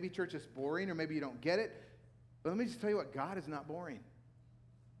maybe church is boring or maybe you don't get it. But let me just tell you what, God is not boring.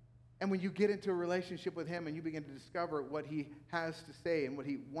 And when you get into a relationship with him and you begin to discover what he has to say and what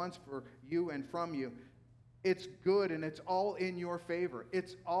he wants for you and from you, it's good and it's all in your favor.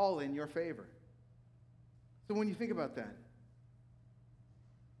 It's all in your favor. So when you think about that,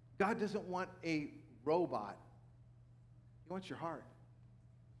 God doesn't want a robot. He wants your heart.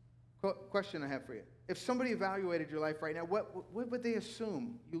 Question I have for you. If somebody evaluated your life right now, what would they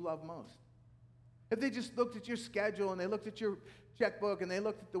assume you love most? If they just looked at your schedule and they looked at your checkbook and they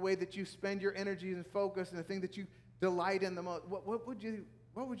looked at the way that you spend your energy and focus and the thing that you delight in the most, what would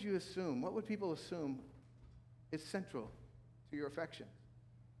you assume? What would people assume is central to your affection?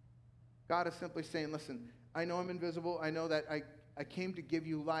 God is simply saying, listen, I know I'm invisible. I know that I came to give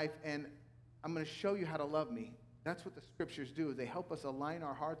you life, and I'm going to show you how to love me. That's what the scriptures do. They help us align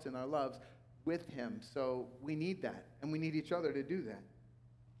our hearts and our loves with him. So we need that, and we need each other to do that.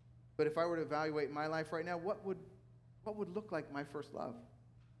 But if I were to evaluate my life right now, what would look like my first love?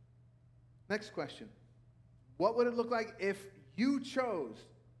 Next question. What would it look like if you chose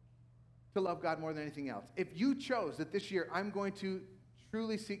to love God more than anything else? If you chose that this year I'm going to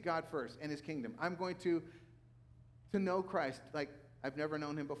truly seek God first and his kingdom, I'm going to know Christ like I've never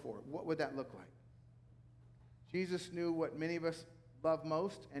known him before, what would that look like? Jesus knew what many of us love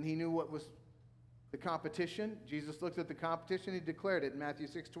most, and he knew what was the competition. Jesus looked at the competition. He declared it in Matthew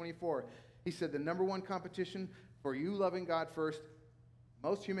 6:24. He said the number one competition for you loving God first,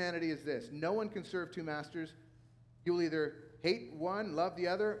 most humanity, is this. No one can serve two masters. You'll either hate one, love the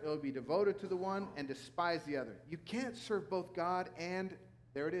other. It'll be devoted to the one and despise the other. You can't serve both God and,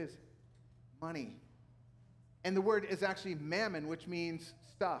 there it is, money. And the word is actually mammon, which means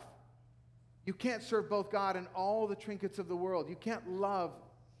stuff. You can't serve both God and all the trinkets of the world. You can't love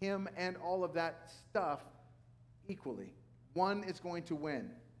him and all of that stuff equally. One is going to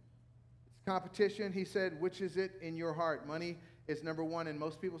win. It's competition. He said, which is it in your heart? Money is number one in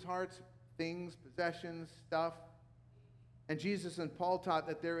most people's hearts. Things, possessions, stuff. And Jesus and Paul taught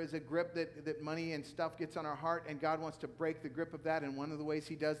that there is a grip that money and stuff gets on our heart, and God wants to break the grip of that. And one of the ways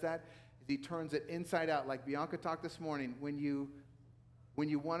he does that is he turns it inside out. Like Bianca talked this morning, when you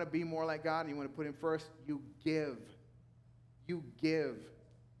want to be more like God and you want to put him first, you give. You give.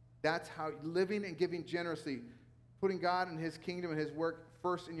 That's how living and giving generously, putting God and his kingdom and his work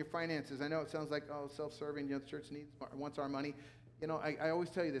first in your finances. I know it sounds like, oh, self-serving, the church wants our money. I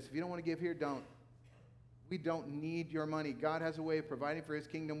always tell you this. If you don't want to give here, don't. We don't need your money. God has a way of providing for his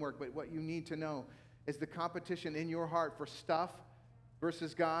kingdom work, but what you need to know is the competition in your heart for stuff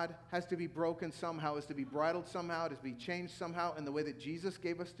versus God has to be broken somehow, is to be bridled somehow, is to be changed somehow, and the way that Jesus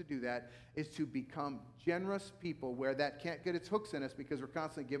gave us to do that is to become generous people where that can't get its hooks in us because we're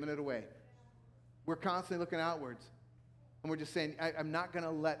constantly giving it away. We're constantly looking outwards, and we're just saying, I'm not going to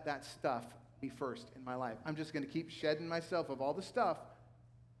let that stuff be first in my life. I'm just going to keep shedding myself of all the stuff,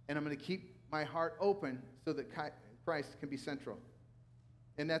 and I'm going to keep my heart open so that Christ can be central.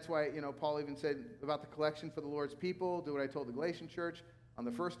 And that's why, Paul even said about the collection for the Lord's people, do what I told the Galatian church, on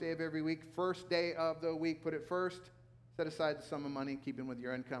the first day of every week, first day of the week, put it first, set aside the sum of money, keeping with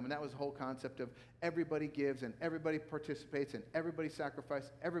your income. And that was the whole concept of everybody gives and everybody participates and everybody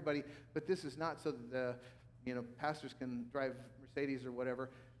sacrifices, everybody. But this is not so that the, pastors can drive Mercedes or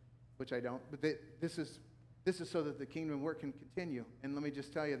whatever, which I don't. But this is so that the kingdom work can continue. And let me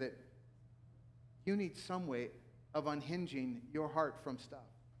just tell you that you need some way of unhinging your heart from stuff.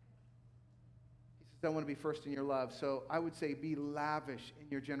 He says, I want to be first in your love. So I would say be lavish in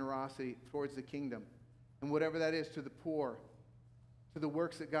your generosity towards the kingdom. And whatever that is, to the poor, to the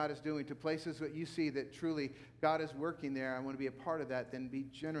works that God is doing, to places that you see that truly God is working there, I want to be a part of that, then be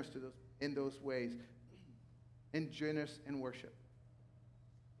generous to those in those ways. And generous in worship.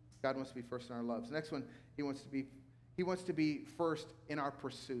 God wants to be first in our loves. Next one, he wants to be first in our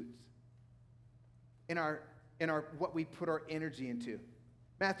pursuits. In our what we put our energy into.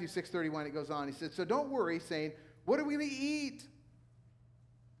 Matthew 6:31, it goes on. He says, so don't worry, saying, what are we going to eat?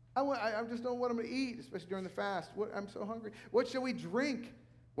 I just don't know what I'm going to eat, especially during the fast. I'm so hungry. What shall we drink?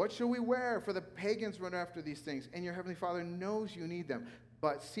 What shall we wear? For the pagans run after these things, and your heavenly Father knows you need them.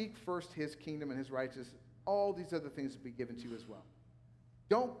 But seek first his kingdom and his righteousness. All these other things will be given to you as well.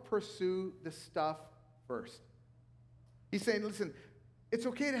 Don't pursue the stuff first. He's saying, listen, it's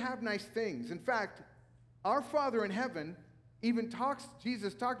okay to have nice things. In fact, our Father in heaven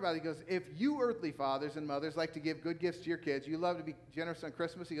Jesus talked about it. He goes, if you earthly fathers and mothers like to give good gifts to your kids, you love to be generous on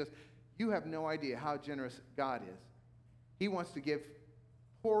Christmas, he goes, you have no idea how generous God is. He wants to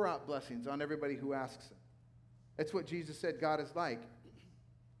pour out blessings on everybody who asks him. That's what Jesus said God is like.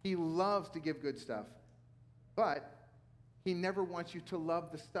 He loves to give good stuff, but he never wants you to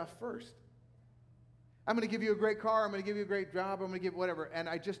love the stuff first. I'm going to give you a great car. I'm going to give you a great job. I'm going to give whatever. And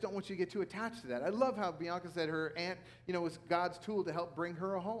I just don't want you to get too attached to that. I love how Bianca said her aunt, was God's tool to help bring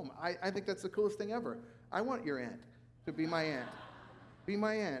her a home. I think that's the coolest thing ever. I want your aunt to be my aunt. Be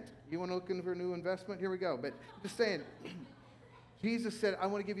my aunt. You want to look in for a new investment? Here we go. But just saying, Jesus said, I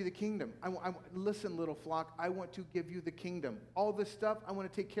want to give you the kingdom. Listen, little flock, I want to give you the kingdom. All this stuff, I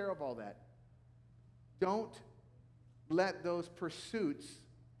want to take care of all that. Don't let those pursuits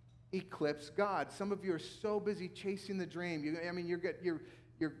eclipse God. Some of you are so busy chasing the dream.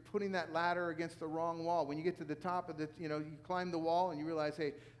 You're putting that ladder against the wrong wall. When you get to the top of you climb the wall and you realize,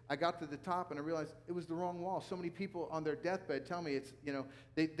 hey, I got to the top and I realized it was the wrong wall. So many people on their deathbed tell me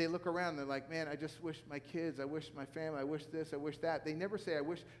they look around and they're like, man, I just wish my kids, I wish my family, I wish this, I wish that. They never say, I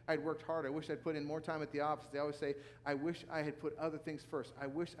wish I'd worked hard. I wish I'd put in more time at the office. They always say, I wish I had put other things first. I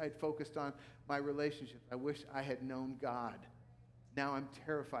wish I'd focused on my relationships. I wish I had known God. Now I'm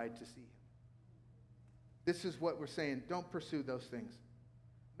terrified to see him. This is what we're saying. Don't pursue those things.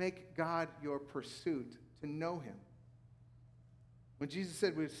 Make God your pursuit, to know him. When Jesus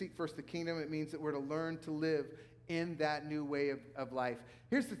said we seek first the kingdom, it means that we're to learn to live in that new way of life.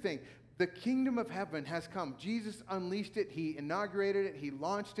 Here's the thing. The kingdom of heaven has come. Jesus unleashed it. He inaugurated it. He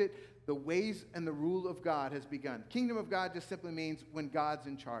launched it. The ways and the rule of God has begun. Kingdom of God just simply means when God's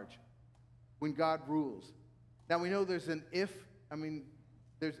in charge, when God rules. Now we know there's an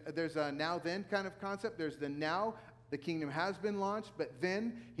there's a now-then kind of concept. There's the now. The kingdom has been launched, but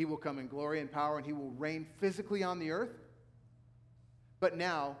then he will come in glory and power, and he will reign physically on the earth. But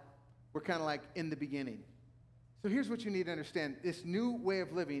now, we're kind of like in the beginning. So here's what you need to understand. This new way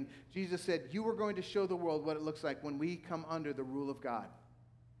of living, Jesus said, you are going to show the world what it looks like when we come under the rule of God.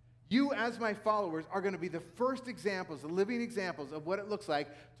 You, as my followers, are going to be the first examples, the living examples of what it looks like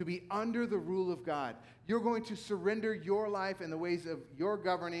to be under the rule of God. You're going to surrender your life and the ways of your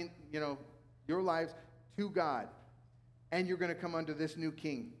governing, your lives to God. And you're going to come under this new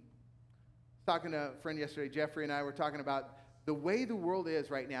king. I was talking to a friend yesterday, Jeffrey, and I were talking about the way the world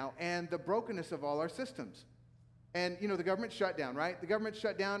is right now and the brokenness of all our systems. And, the government shut down, right? The government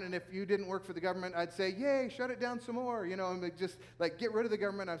shut down, and if you didn't work for the government, I'd say, yay, shut it down some more. And just get rid of the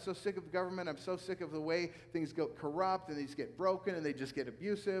government. I'm so sick of the government. I'm so sick of the way things go corrupt, and they just get broken, and they just get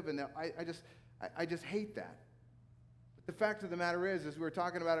abusive, and I just hate that. But the fact of the matter is we're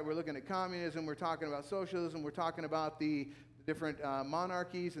talking about it, we're looking at communism, we're talking about socialism, we're talking about the different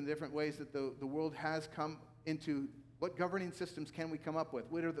monarchies and the different ways that the world has come into. What governing systems can we come up with?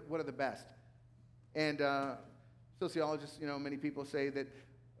 What are the best? And sociologists, many people say that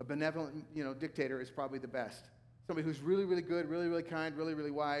a benevolent, dictator is probably the best. Somebody who's really, really good, really, really kind, really, really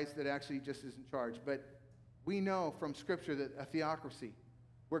wise, that actually just is in charge. But we know from Scripture that a theocracy,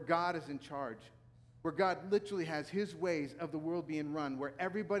 where God is in charge, where God literally has his ways of the world being run, where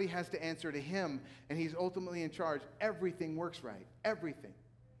everybody has to answer to him, and he's ultimately in charge, everything works right. Everything.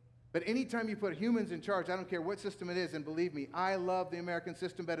 But anytime you put humans in charge, I don't care what system it is, and believe me, I love the American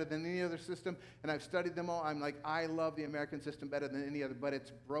system better than any other system, and I've studied them all. I'm like, I love the American system better than any other, but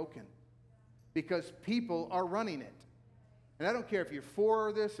it's broken because people are running it. And I don't care if you're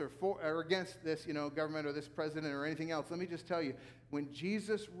for this or against this, government or this president or anything else. Let me just tell you, when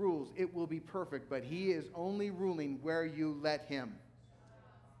Jesus rules, it will be perfect, but he is only ruling where you let him.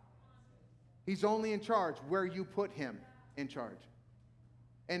 He's only in charge where you put him in charge.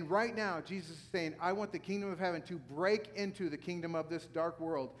 And right now, Jesus is saying, I want the kingdom of heaven to break into the kingdom of this dark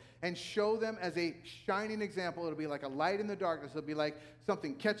world and show them as a shining example. It'll be like a light in the darkness. It'll be like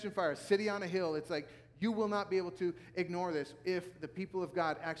something catching fire, a city on a hill. It's like you will not be able to ignore this if the people of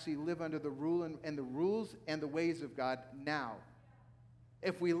God actually live under the rule and the rules and the ways of God now.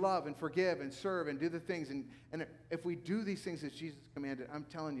 If we love and forgive and serve and do the things, and if we do these things as Jesus commanded, I'm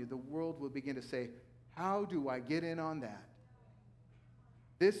telling you, the world will begin to say, how do I get in on that?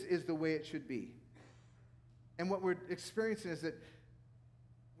 This is the way it should be. And what we're experiencing is that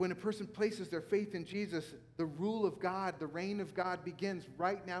when a person places their faith in Jesus, the rule of God, the reign of God begins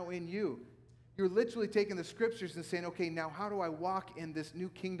right now in you. You're literally taking the scriptures and saying, okay, now how do I walk in this new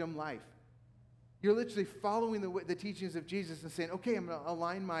kingdom life? You're literally following the teachings of Jesus and saying, okay, I'm going to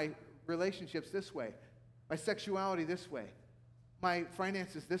align my relationships this way, my sexuality this way, my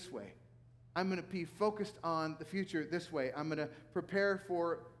finances this way. I'm going to be focused on the future this way. I'm going to prepare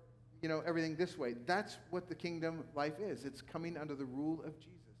for, everything this way. That's what the kingdom life is. It's coming under the rule of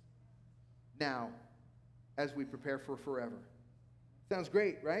Jesus. Now, as we prepare for forever. Sounds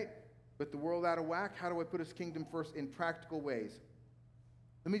great, right? But the world out of whack, how do I put his kingdom first in practical ways?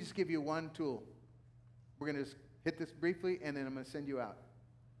 Let me just give you one tool. We're going to just hit this briefly, and then I'm going to send you out.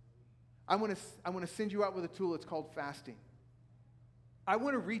 I want to send you out with a tool. It's called fasting. I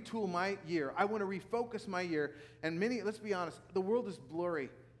want to retool my year. I want to refocus my year. And let's be honest, the world is blurry.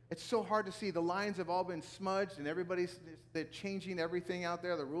 It's so hard to see. The lines have all been smudged, and they're changing everything out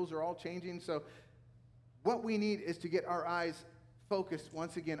there. The rules are all changing. So what we need is to get our eyes focused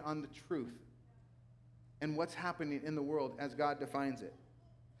once again on the truth and what's happening in the world as God defines it.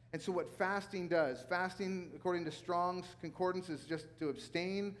 And so what fasting does, fasting according to Strong's Concordance is just to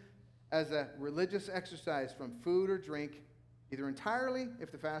abstain as a religious exercise from food or drink, either entirely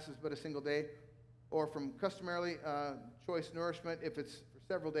if the fast is but a single day, or from customarily choice nourishment if it's for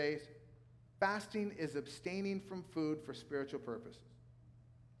several days. Fasting is abstaining from food for spiritual purposes.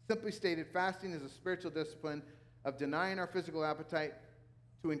 Simply stated, fasting is a spiritual discipline of denying our physical appetite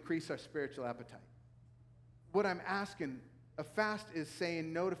to increase our spiritual appetite. What I'm asking, a fast is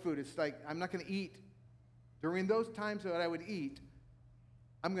saying no to food. It's like, I'm not going to eat. During those times that I would eat,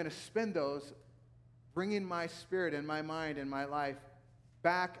 I'm going to spend those bringing my spirit and my mind and my life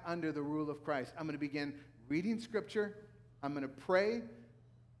back under the rule of Christ. I'm going to begin reading Scripture. I'm going to pray.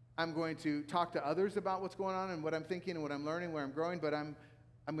 I'm going to talk to others about what's going on and what I'm thinking and what I'm learning, where I'm growing, but I'm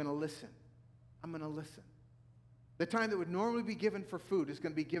going to listen. I'm going to listen. The time that would normally be given for food is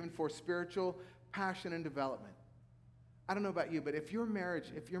going to be given for spiritual passion and development. I don't know about you, but if your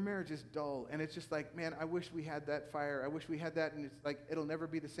marriage is dull and it's just like, man, I wish we had that fire. I wish we had that, and it's like it'll never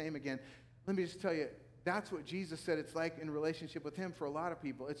be the same again. Let me just tell you, that's what Jesus said it's like in relationship with him for a lot of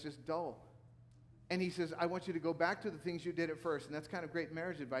people. It's just dull. And he says, I want you to go back to the things you did at first. And that's kind of great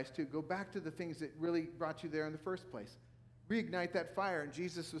marriage advice too. Go back to the things that really brought you there in the first place. Reignite that fire. And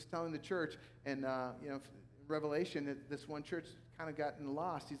Jesus was telling the church, and Revelation, that this one church kind of gotten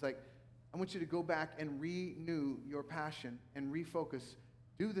lost. He's like, I want you to go back and renew your passion and refocus.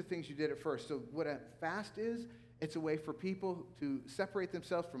 Do the things you did at first. So what a fast is, it's a way for people to separate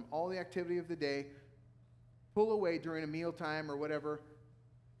themselves from all the activity of the day, pull away during a mealtime or whatever,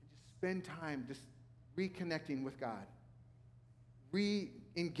 and just spend time just reconnecting with God,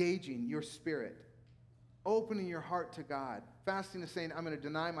 re-engaging your spirit, opening your heart to God. Fasting is saying, I'm going to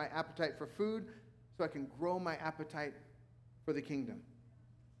deny my appetite for food so I can grow my appetite for the kingdom.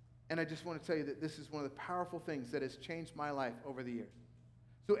 And I just want to tell you that this is one of the powerful things that has changed my life over the years.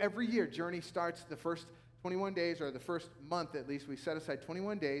 So every year, Journey starts the first 21 days, or the first month at least. We set aside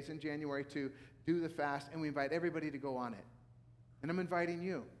 21 days in January to do the fast, and we invite everybody to go on it. And I'm inviting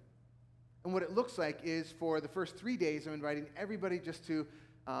you. And what it looks like is for the first 3 days, I'm inviting everybody just to,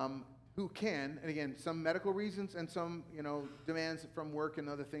 who can, and again, some medical reasons and some, demands from work and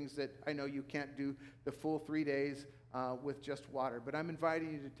other things that I know you can't do the full 3 days with just water. But I'm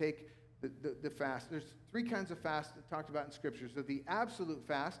inviting you to take the fast. There's 3 kinds of fast talked about in Scripture. So the absolute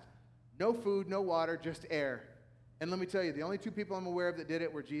fast, no food, no water, just air. And let me tell you, the only 2 people I'm aware of that did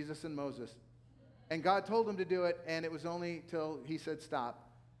it were Jesus and Moses. And God told them to do it, and it was only till he said stop.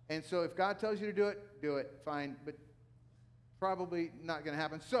 And so if God tells you to do it, fine, but probably not going to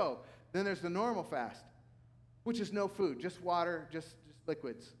happen. So then there's the normal fast, which is no food, just water, just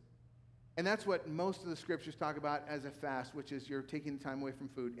liquids. And that's what most of the scriptures talk about as a fast, which is you're taking time away from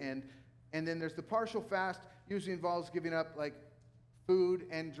food. And then there's the partial fast, usually involves giving up like food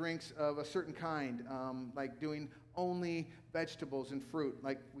and drinks of a certain kind, like doing only vegetables and fruit,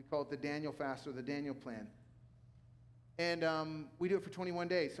 like we call it the Daniel fast or the Daniel plan. And we do it for 21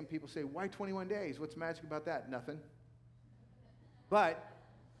 days. Some people say, why 21 days? What's magic about that? Nothing. But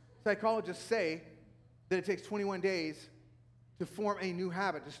psychologists say that it takes 21 days to form a new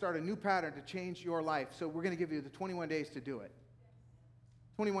habit, to start a new pattern, to change your life. So we're going to give you the 21 days to do it.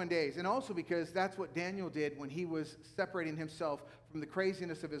 21 days. And also because that's what Daniel did when he was separating himself from the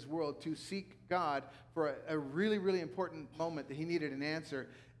craziness of his world to seek God for a really, really important moment that he needed an answer.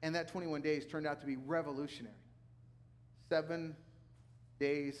 And that 21 days turned out to be revolutionary. 7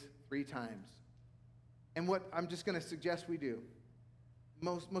 days, 3 times. And what I'm just going to suggest we do,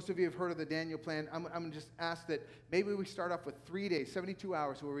 most of you have heard of the Daniel plan. I'm going to just ask that maybe we start off with 3 days, 72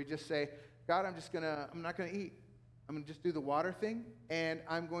 hours, where we just say, God, I'm not going to eat. I'm going to just do the water thing, and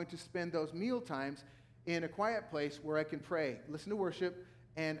I'm going to spend those meal times in a quiet place where I can pray, listen to worship,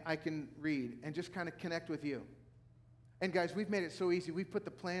 and I can read and just kind of connect with you. And guys, we've made it so easy. We've put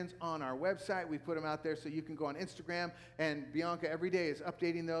the plans on our website. We've put them out there so you can go on Instagram. And Bianca every day is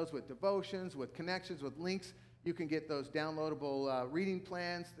updating those with devotions, with connections, with links. You can get those downloadable reading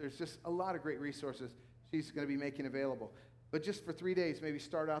plans. There's just a lot of great resources she's going to be making available. But just for 3 days, maybe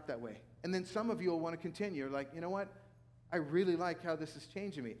start out that way. And then some of you will want to continue. You're like, you know what? I really like how this is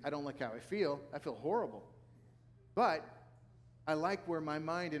changing me. I don't like how I feel. I feel horrible. But I like where my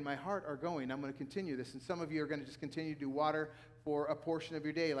mind and my heart are going. I'm going to continue this. And some of you are going to just continue to do water for a portion of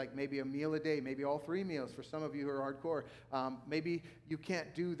your day, like maybe a meal a day, maybe all 3 meals for some of you who are hardcore. Maybe you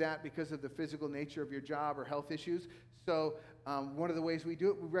can't do that because of the physical nature of your job or health issues. So one of the ways we do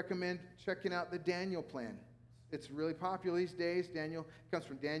it, we recommend checking out the Daniel plan. It's really popular these days. Daniel comes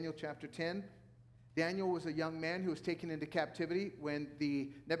from Daniel chapter 10. Daniel was a young man who was taken into captivity when the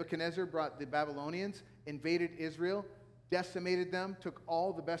Nebuchadnezzar brought the Babylonians, invaded Israel, decimated them, took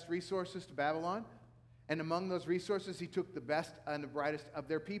all the best resources to Babylon. And among those resources, he took the best and the brightest of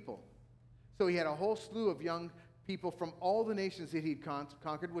their people. So he had a whole slew of young people from all the nations that he'd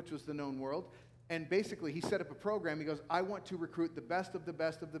conquered, which was the known world. And basically, he set up a program. He goes, I want to recruit the best of the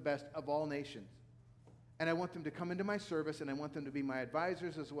best of the best of all nations. And I want them to come into my service, and I want them to be my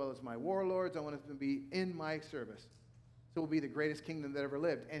advisors as well as my warlords. I want them to be in my service. So we'll be the greatest kingdom that ever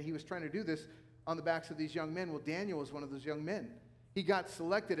lived. And he was trying to do this on the backs of these young men. Well, Daniel was one of those young men. He got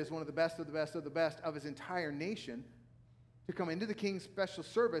selected as one of the best of the best of the best of his entire nation to come into the king's special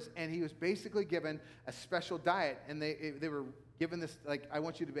service, and he was basically given a special diet. And they were given this, like, I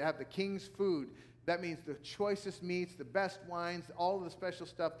want you to have the king's food. That means the choicest meats, the best wines, all of the special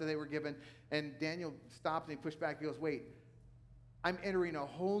stuff that they were given. And Daniel stopped and he pushed back. He goes, wait, I'm entering a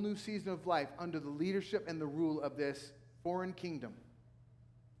whole new season of life under the leadership and the rule of this foreign kingdom.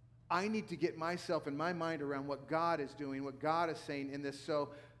 I need to get myself and my mind around what God is doing, what God is saying in this. So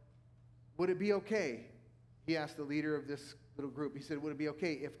would it be okay? He asked the leader of this little group. He said, would it be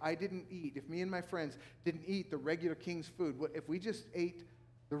okay if I didn't eat, if me and my friends didn't eat the regular king's food? What if we just ate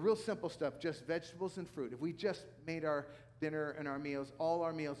the real simple stuff, just vegetables and fruit? If we just made our dinner and our meals, all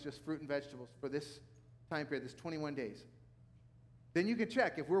our meals, just fruit and vegetables for this time period, this 21 days. Then you can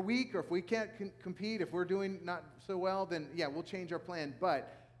check. If we're weak or if we can't compete, if we're doing not so well, then yeah, we'll change our plan.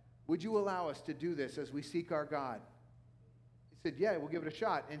 But would you allow us to do this as we seek our God? He said, yeah, we'll give it a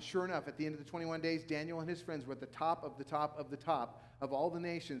shot. And sure enough, at the end of the 21 days, Daniel and his friends were at the top of the top of the top of all the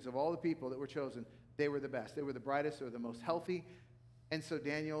nations, of all the people that were chosen. They were the best. They were the brightest. They were the most healthy. And so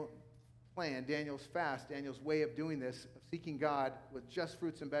Daniel's plan, Daniel's fast, Daniel's way of doing this, of seeking God with just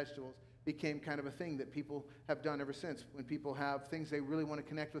fruits and vegetables, became kind of a thing that people have done ever since. When people have things they really want to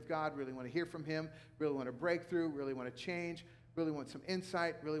connect with God, really want to hear from Him, really want to break through, really want to change, really want some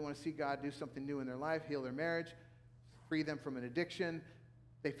insight, really want to see God do something new in their life, heal their marriage, free them from an addiction,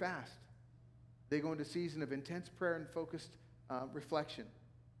 they fast. They go into a season of intense prayer and focused reflection,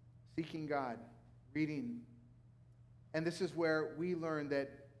 seeking God, reading. And this is where we learn that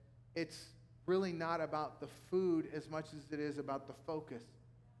it's really not about the food as much as it is about the focus.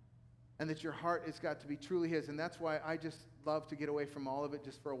 And that your heart has got to be truly His. And that's why I just love to get away from all of it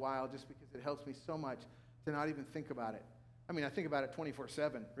just for a while, just because it helps me so much to not even think about it. I mean, I think about it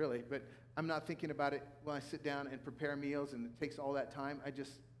 24/7, really, but I'm not thinking about it when I sit down and prepare meals and it takes all that time. I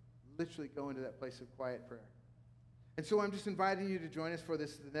just literally go into that place of quiet prayer. And so I'm just inviting you to join us for the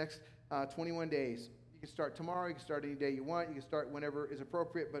next 21 days. You can start tomorrow. You can start any day you want. You can start whenever is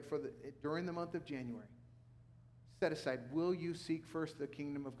appropriate. But during the month of January, set aside, will you seek first the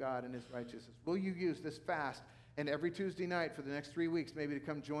kingdom of God and His righteousness? Will you use this fast and every Tuesday night for the next 3 weeks maybe to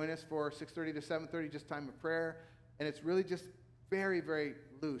come join us for 6:30 to 7:30, just time of prayer? And it's really just very, very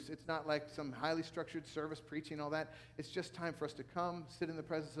loose. It's not like some highly structured service, preaching, all that. It's just time for us to come, sit in the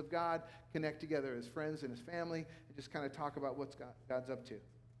presence of God, connect together as friends and as family, and just kind of talk about what God's up to.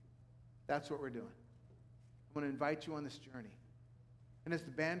 That's what we're doing. I'm going to invite you on this journey. And as the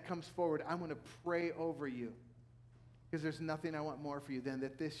band comes forward, I'm going to pray over you. Because there's nothing I want more for you than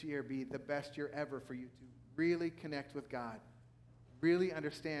that this year be the best year ever for you to really connect with God, really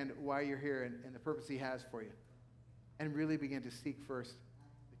understand why you're here and the purpose He has for you, and really begin to seek first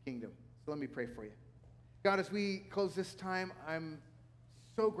the kingdom. So let me pray for you. God, as we close this time, I'm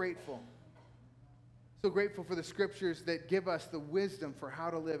so grateful. So grateful for the scriptures that give us the wisdom for how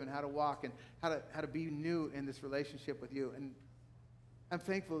to live and how to walk and how to be new in this relationship with you. And I'm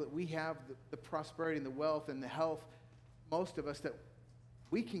thankful that we have the prosperity and the wealth and the health, most of us, that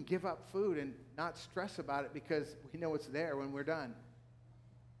we can give up food and not stress about it because we know it's there when we're done.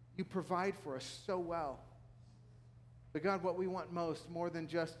 You provide for us so well. But God, what we want most, more than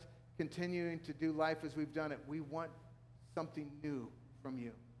just continuing to do life as we've done it, we want something new from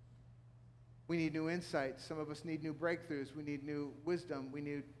you. We need new insights. Some of us need new breakthroughs. We need new wisdom. We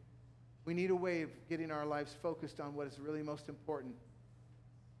need a way of getting our lives focused on what is really most important.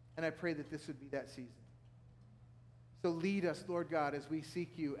 And I pray that this would be that season. So lead us, Lord God, as we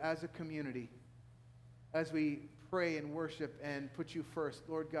seek you as a community, as we pray and worship and put you first,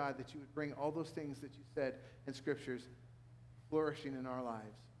 Lord God, that you would bring all those things that you said in Scriptures flourishing in our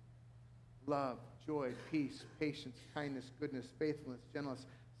lives. Love, joy, peace, patience, kindness, goodness, faithfulness, gentleness,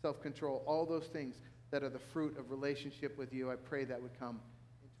 self-control, all those things that are the fruit of relationship with you, I pray that would come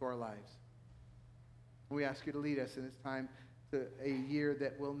into our lives. We ask you to lead us in this time to a year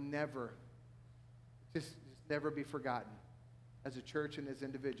that will never, just never be forgotten. As a church and as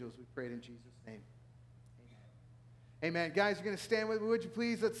individuals, we pray it in Jesus' name. Amen. Guys, you're going to stand with me. Would you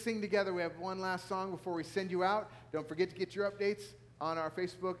please? Let's sing together. We have one last song before we send you out. Don't forget to get your updates on our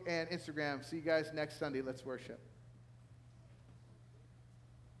Facebook and Instagram. See you guys next Sunday. Let's worship.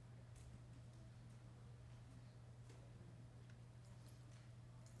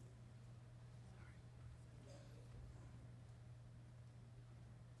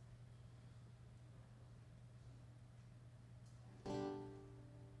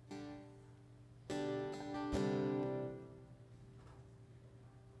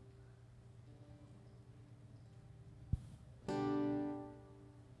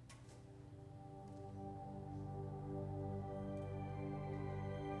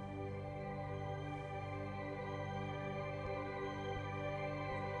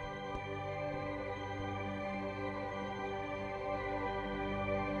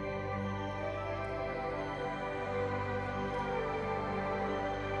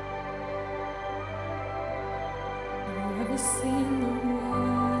 Ever seen the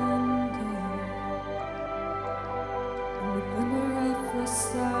wonder in the glimmer at first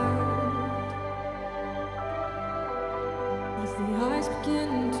sight? As the eyes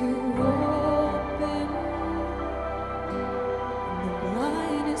begin to open and the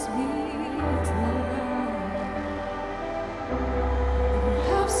blindness meets the light, if you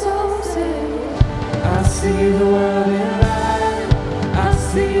have so saved, I see the world in light. I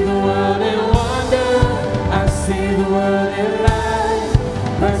see the world in wonder. I see the world in light,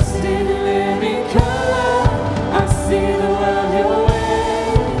 bursting in living color. I see the world your way.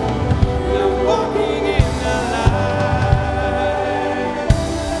 I'm walking in the light.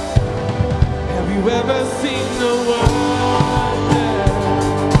 Have you ever seen the wonder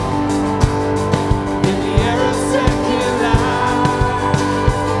in the air of second light?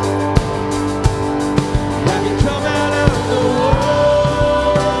 Have you come out of the world?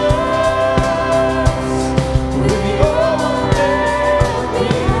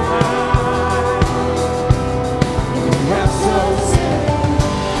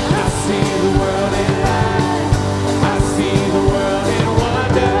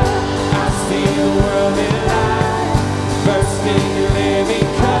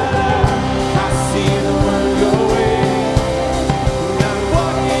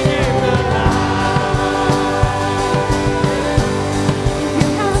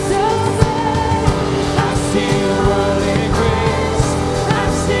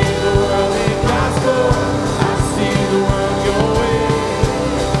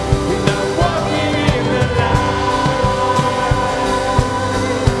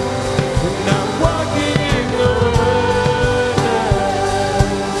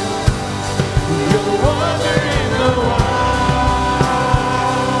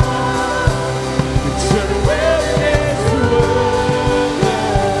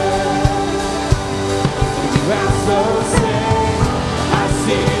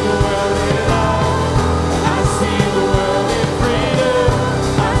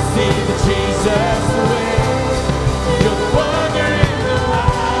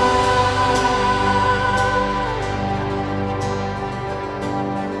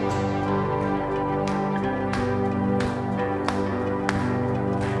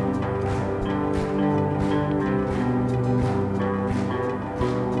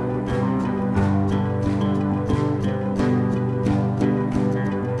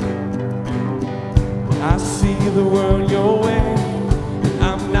 The world your way, and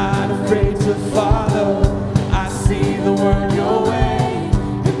I'm not afraid to follow. I see the world your way,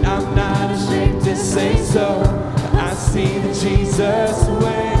 and I'm not ashamed to say so. I see the Jesus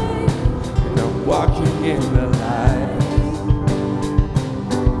way, and I'm walking in the light.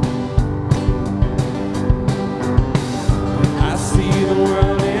 I see the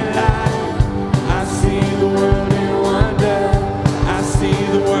world in light. I see the world in wonder. I see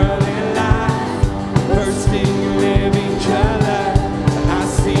the world in light, bursting in living color. I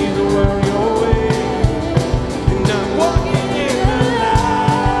see the world your way, and I'm walking in the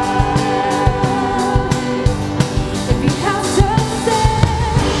light. if you have so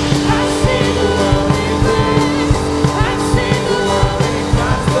saved, I see the world in grace.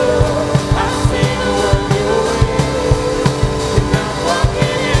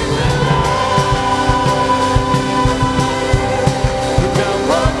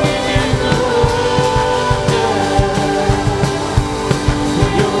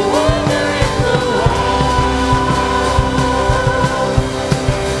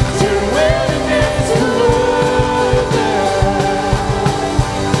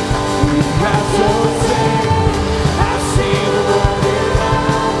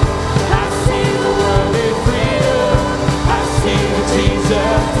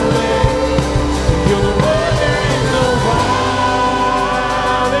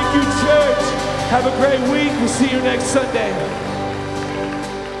 Have a great week. We'll see you next Sunday.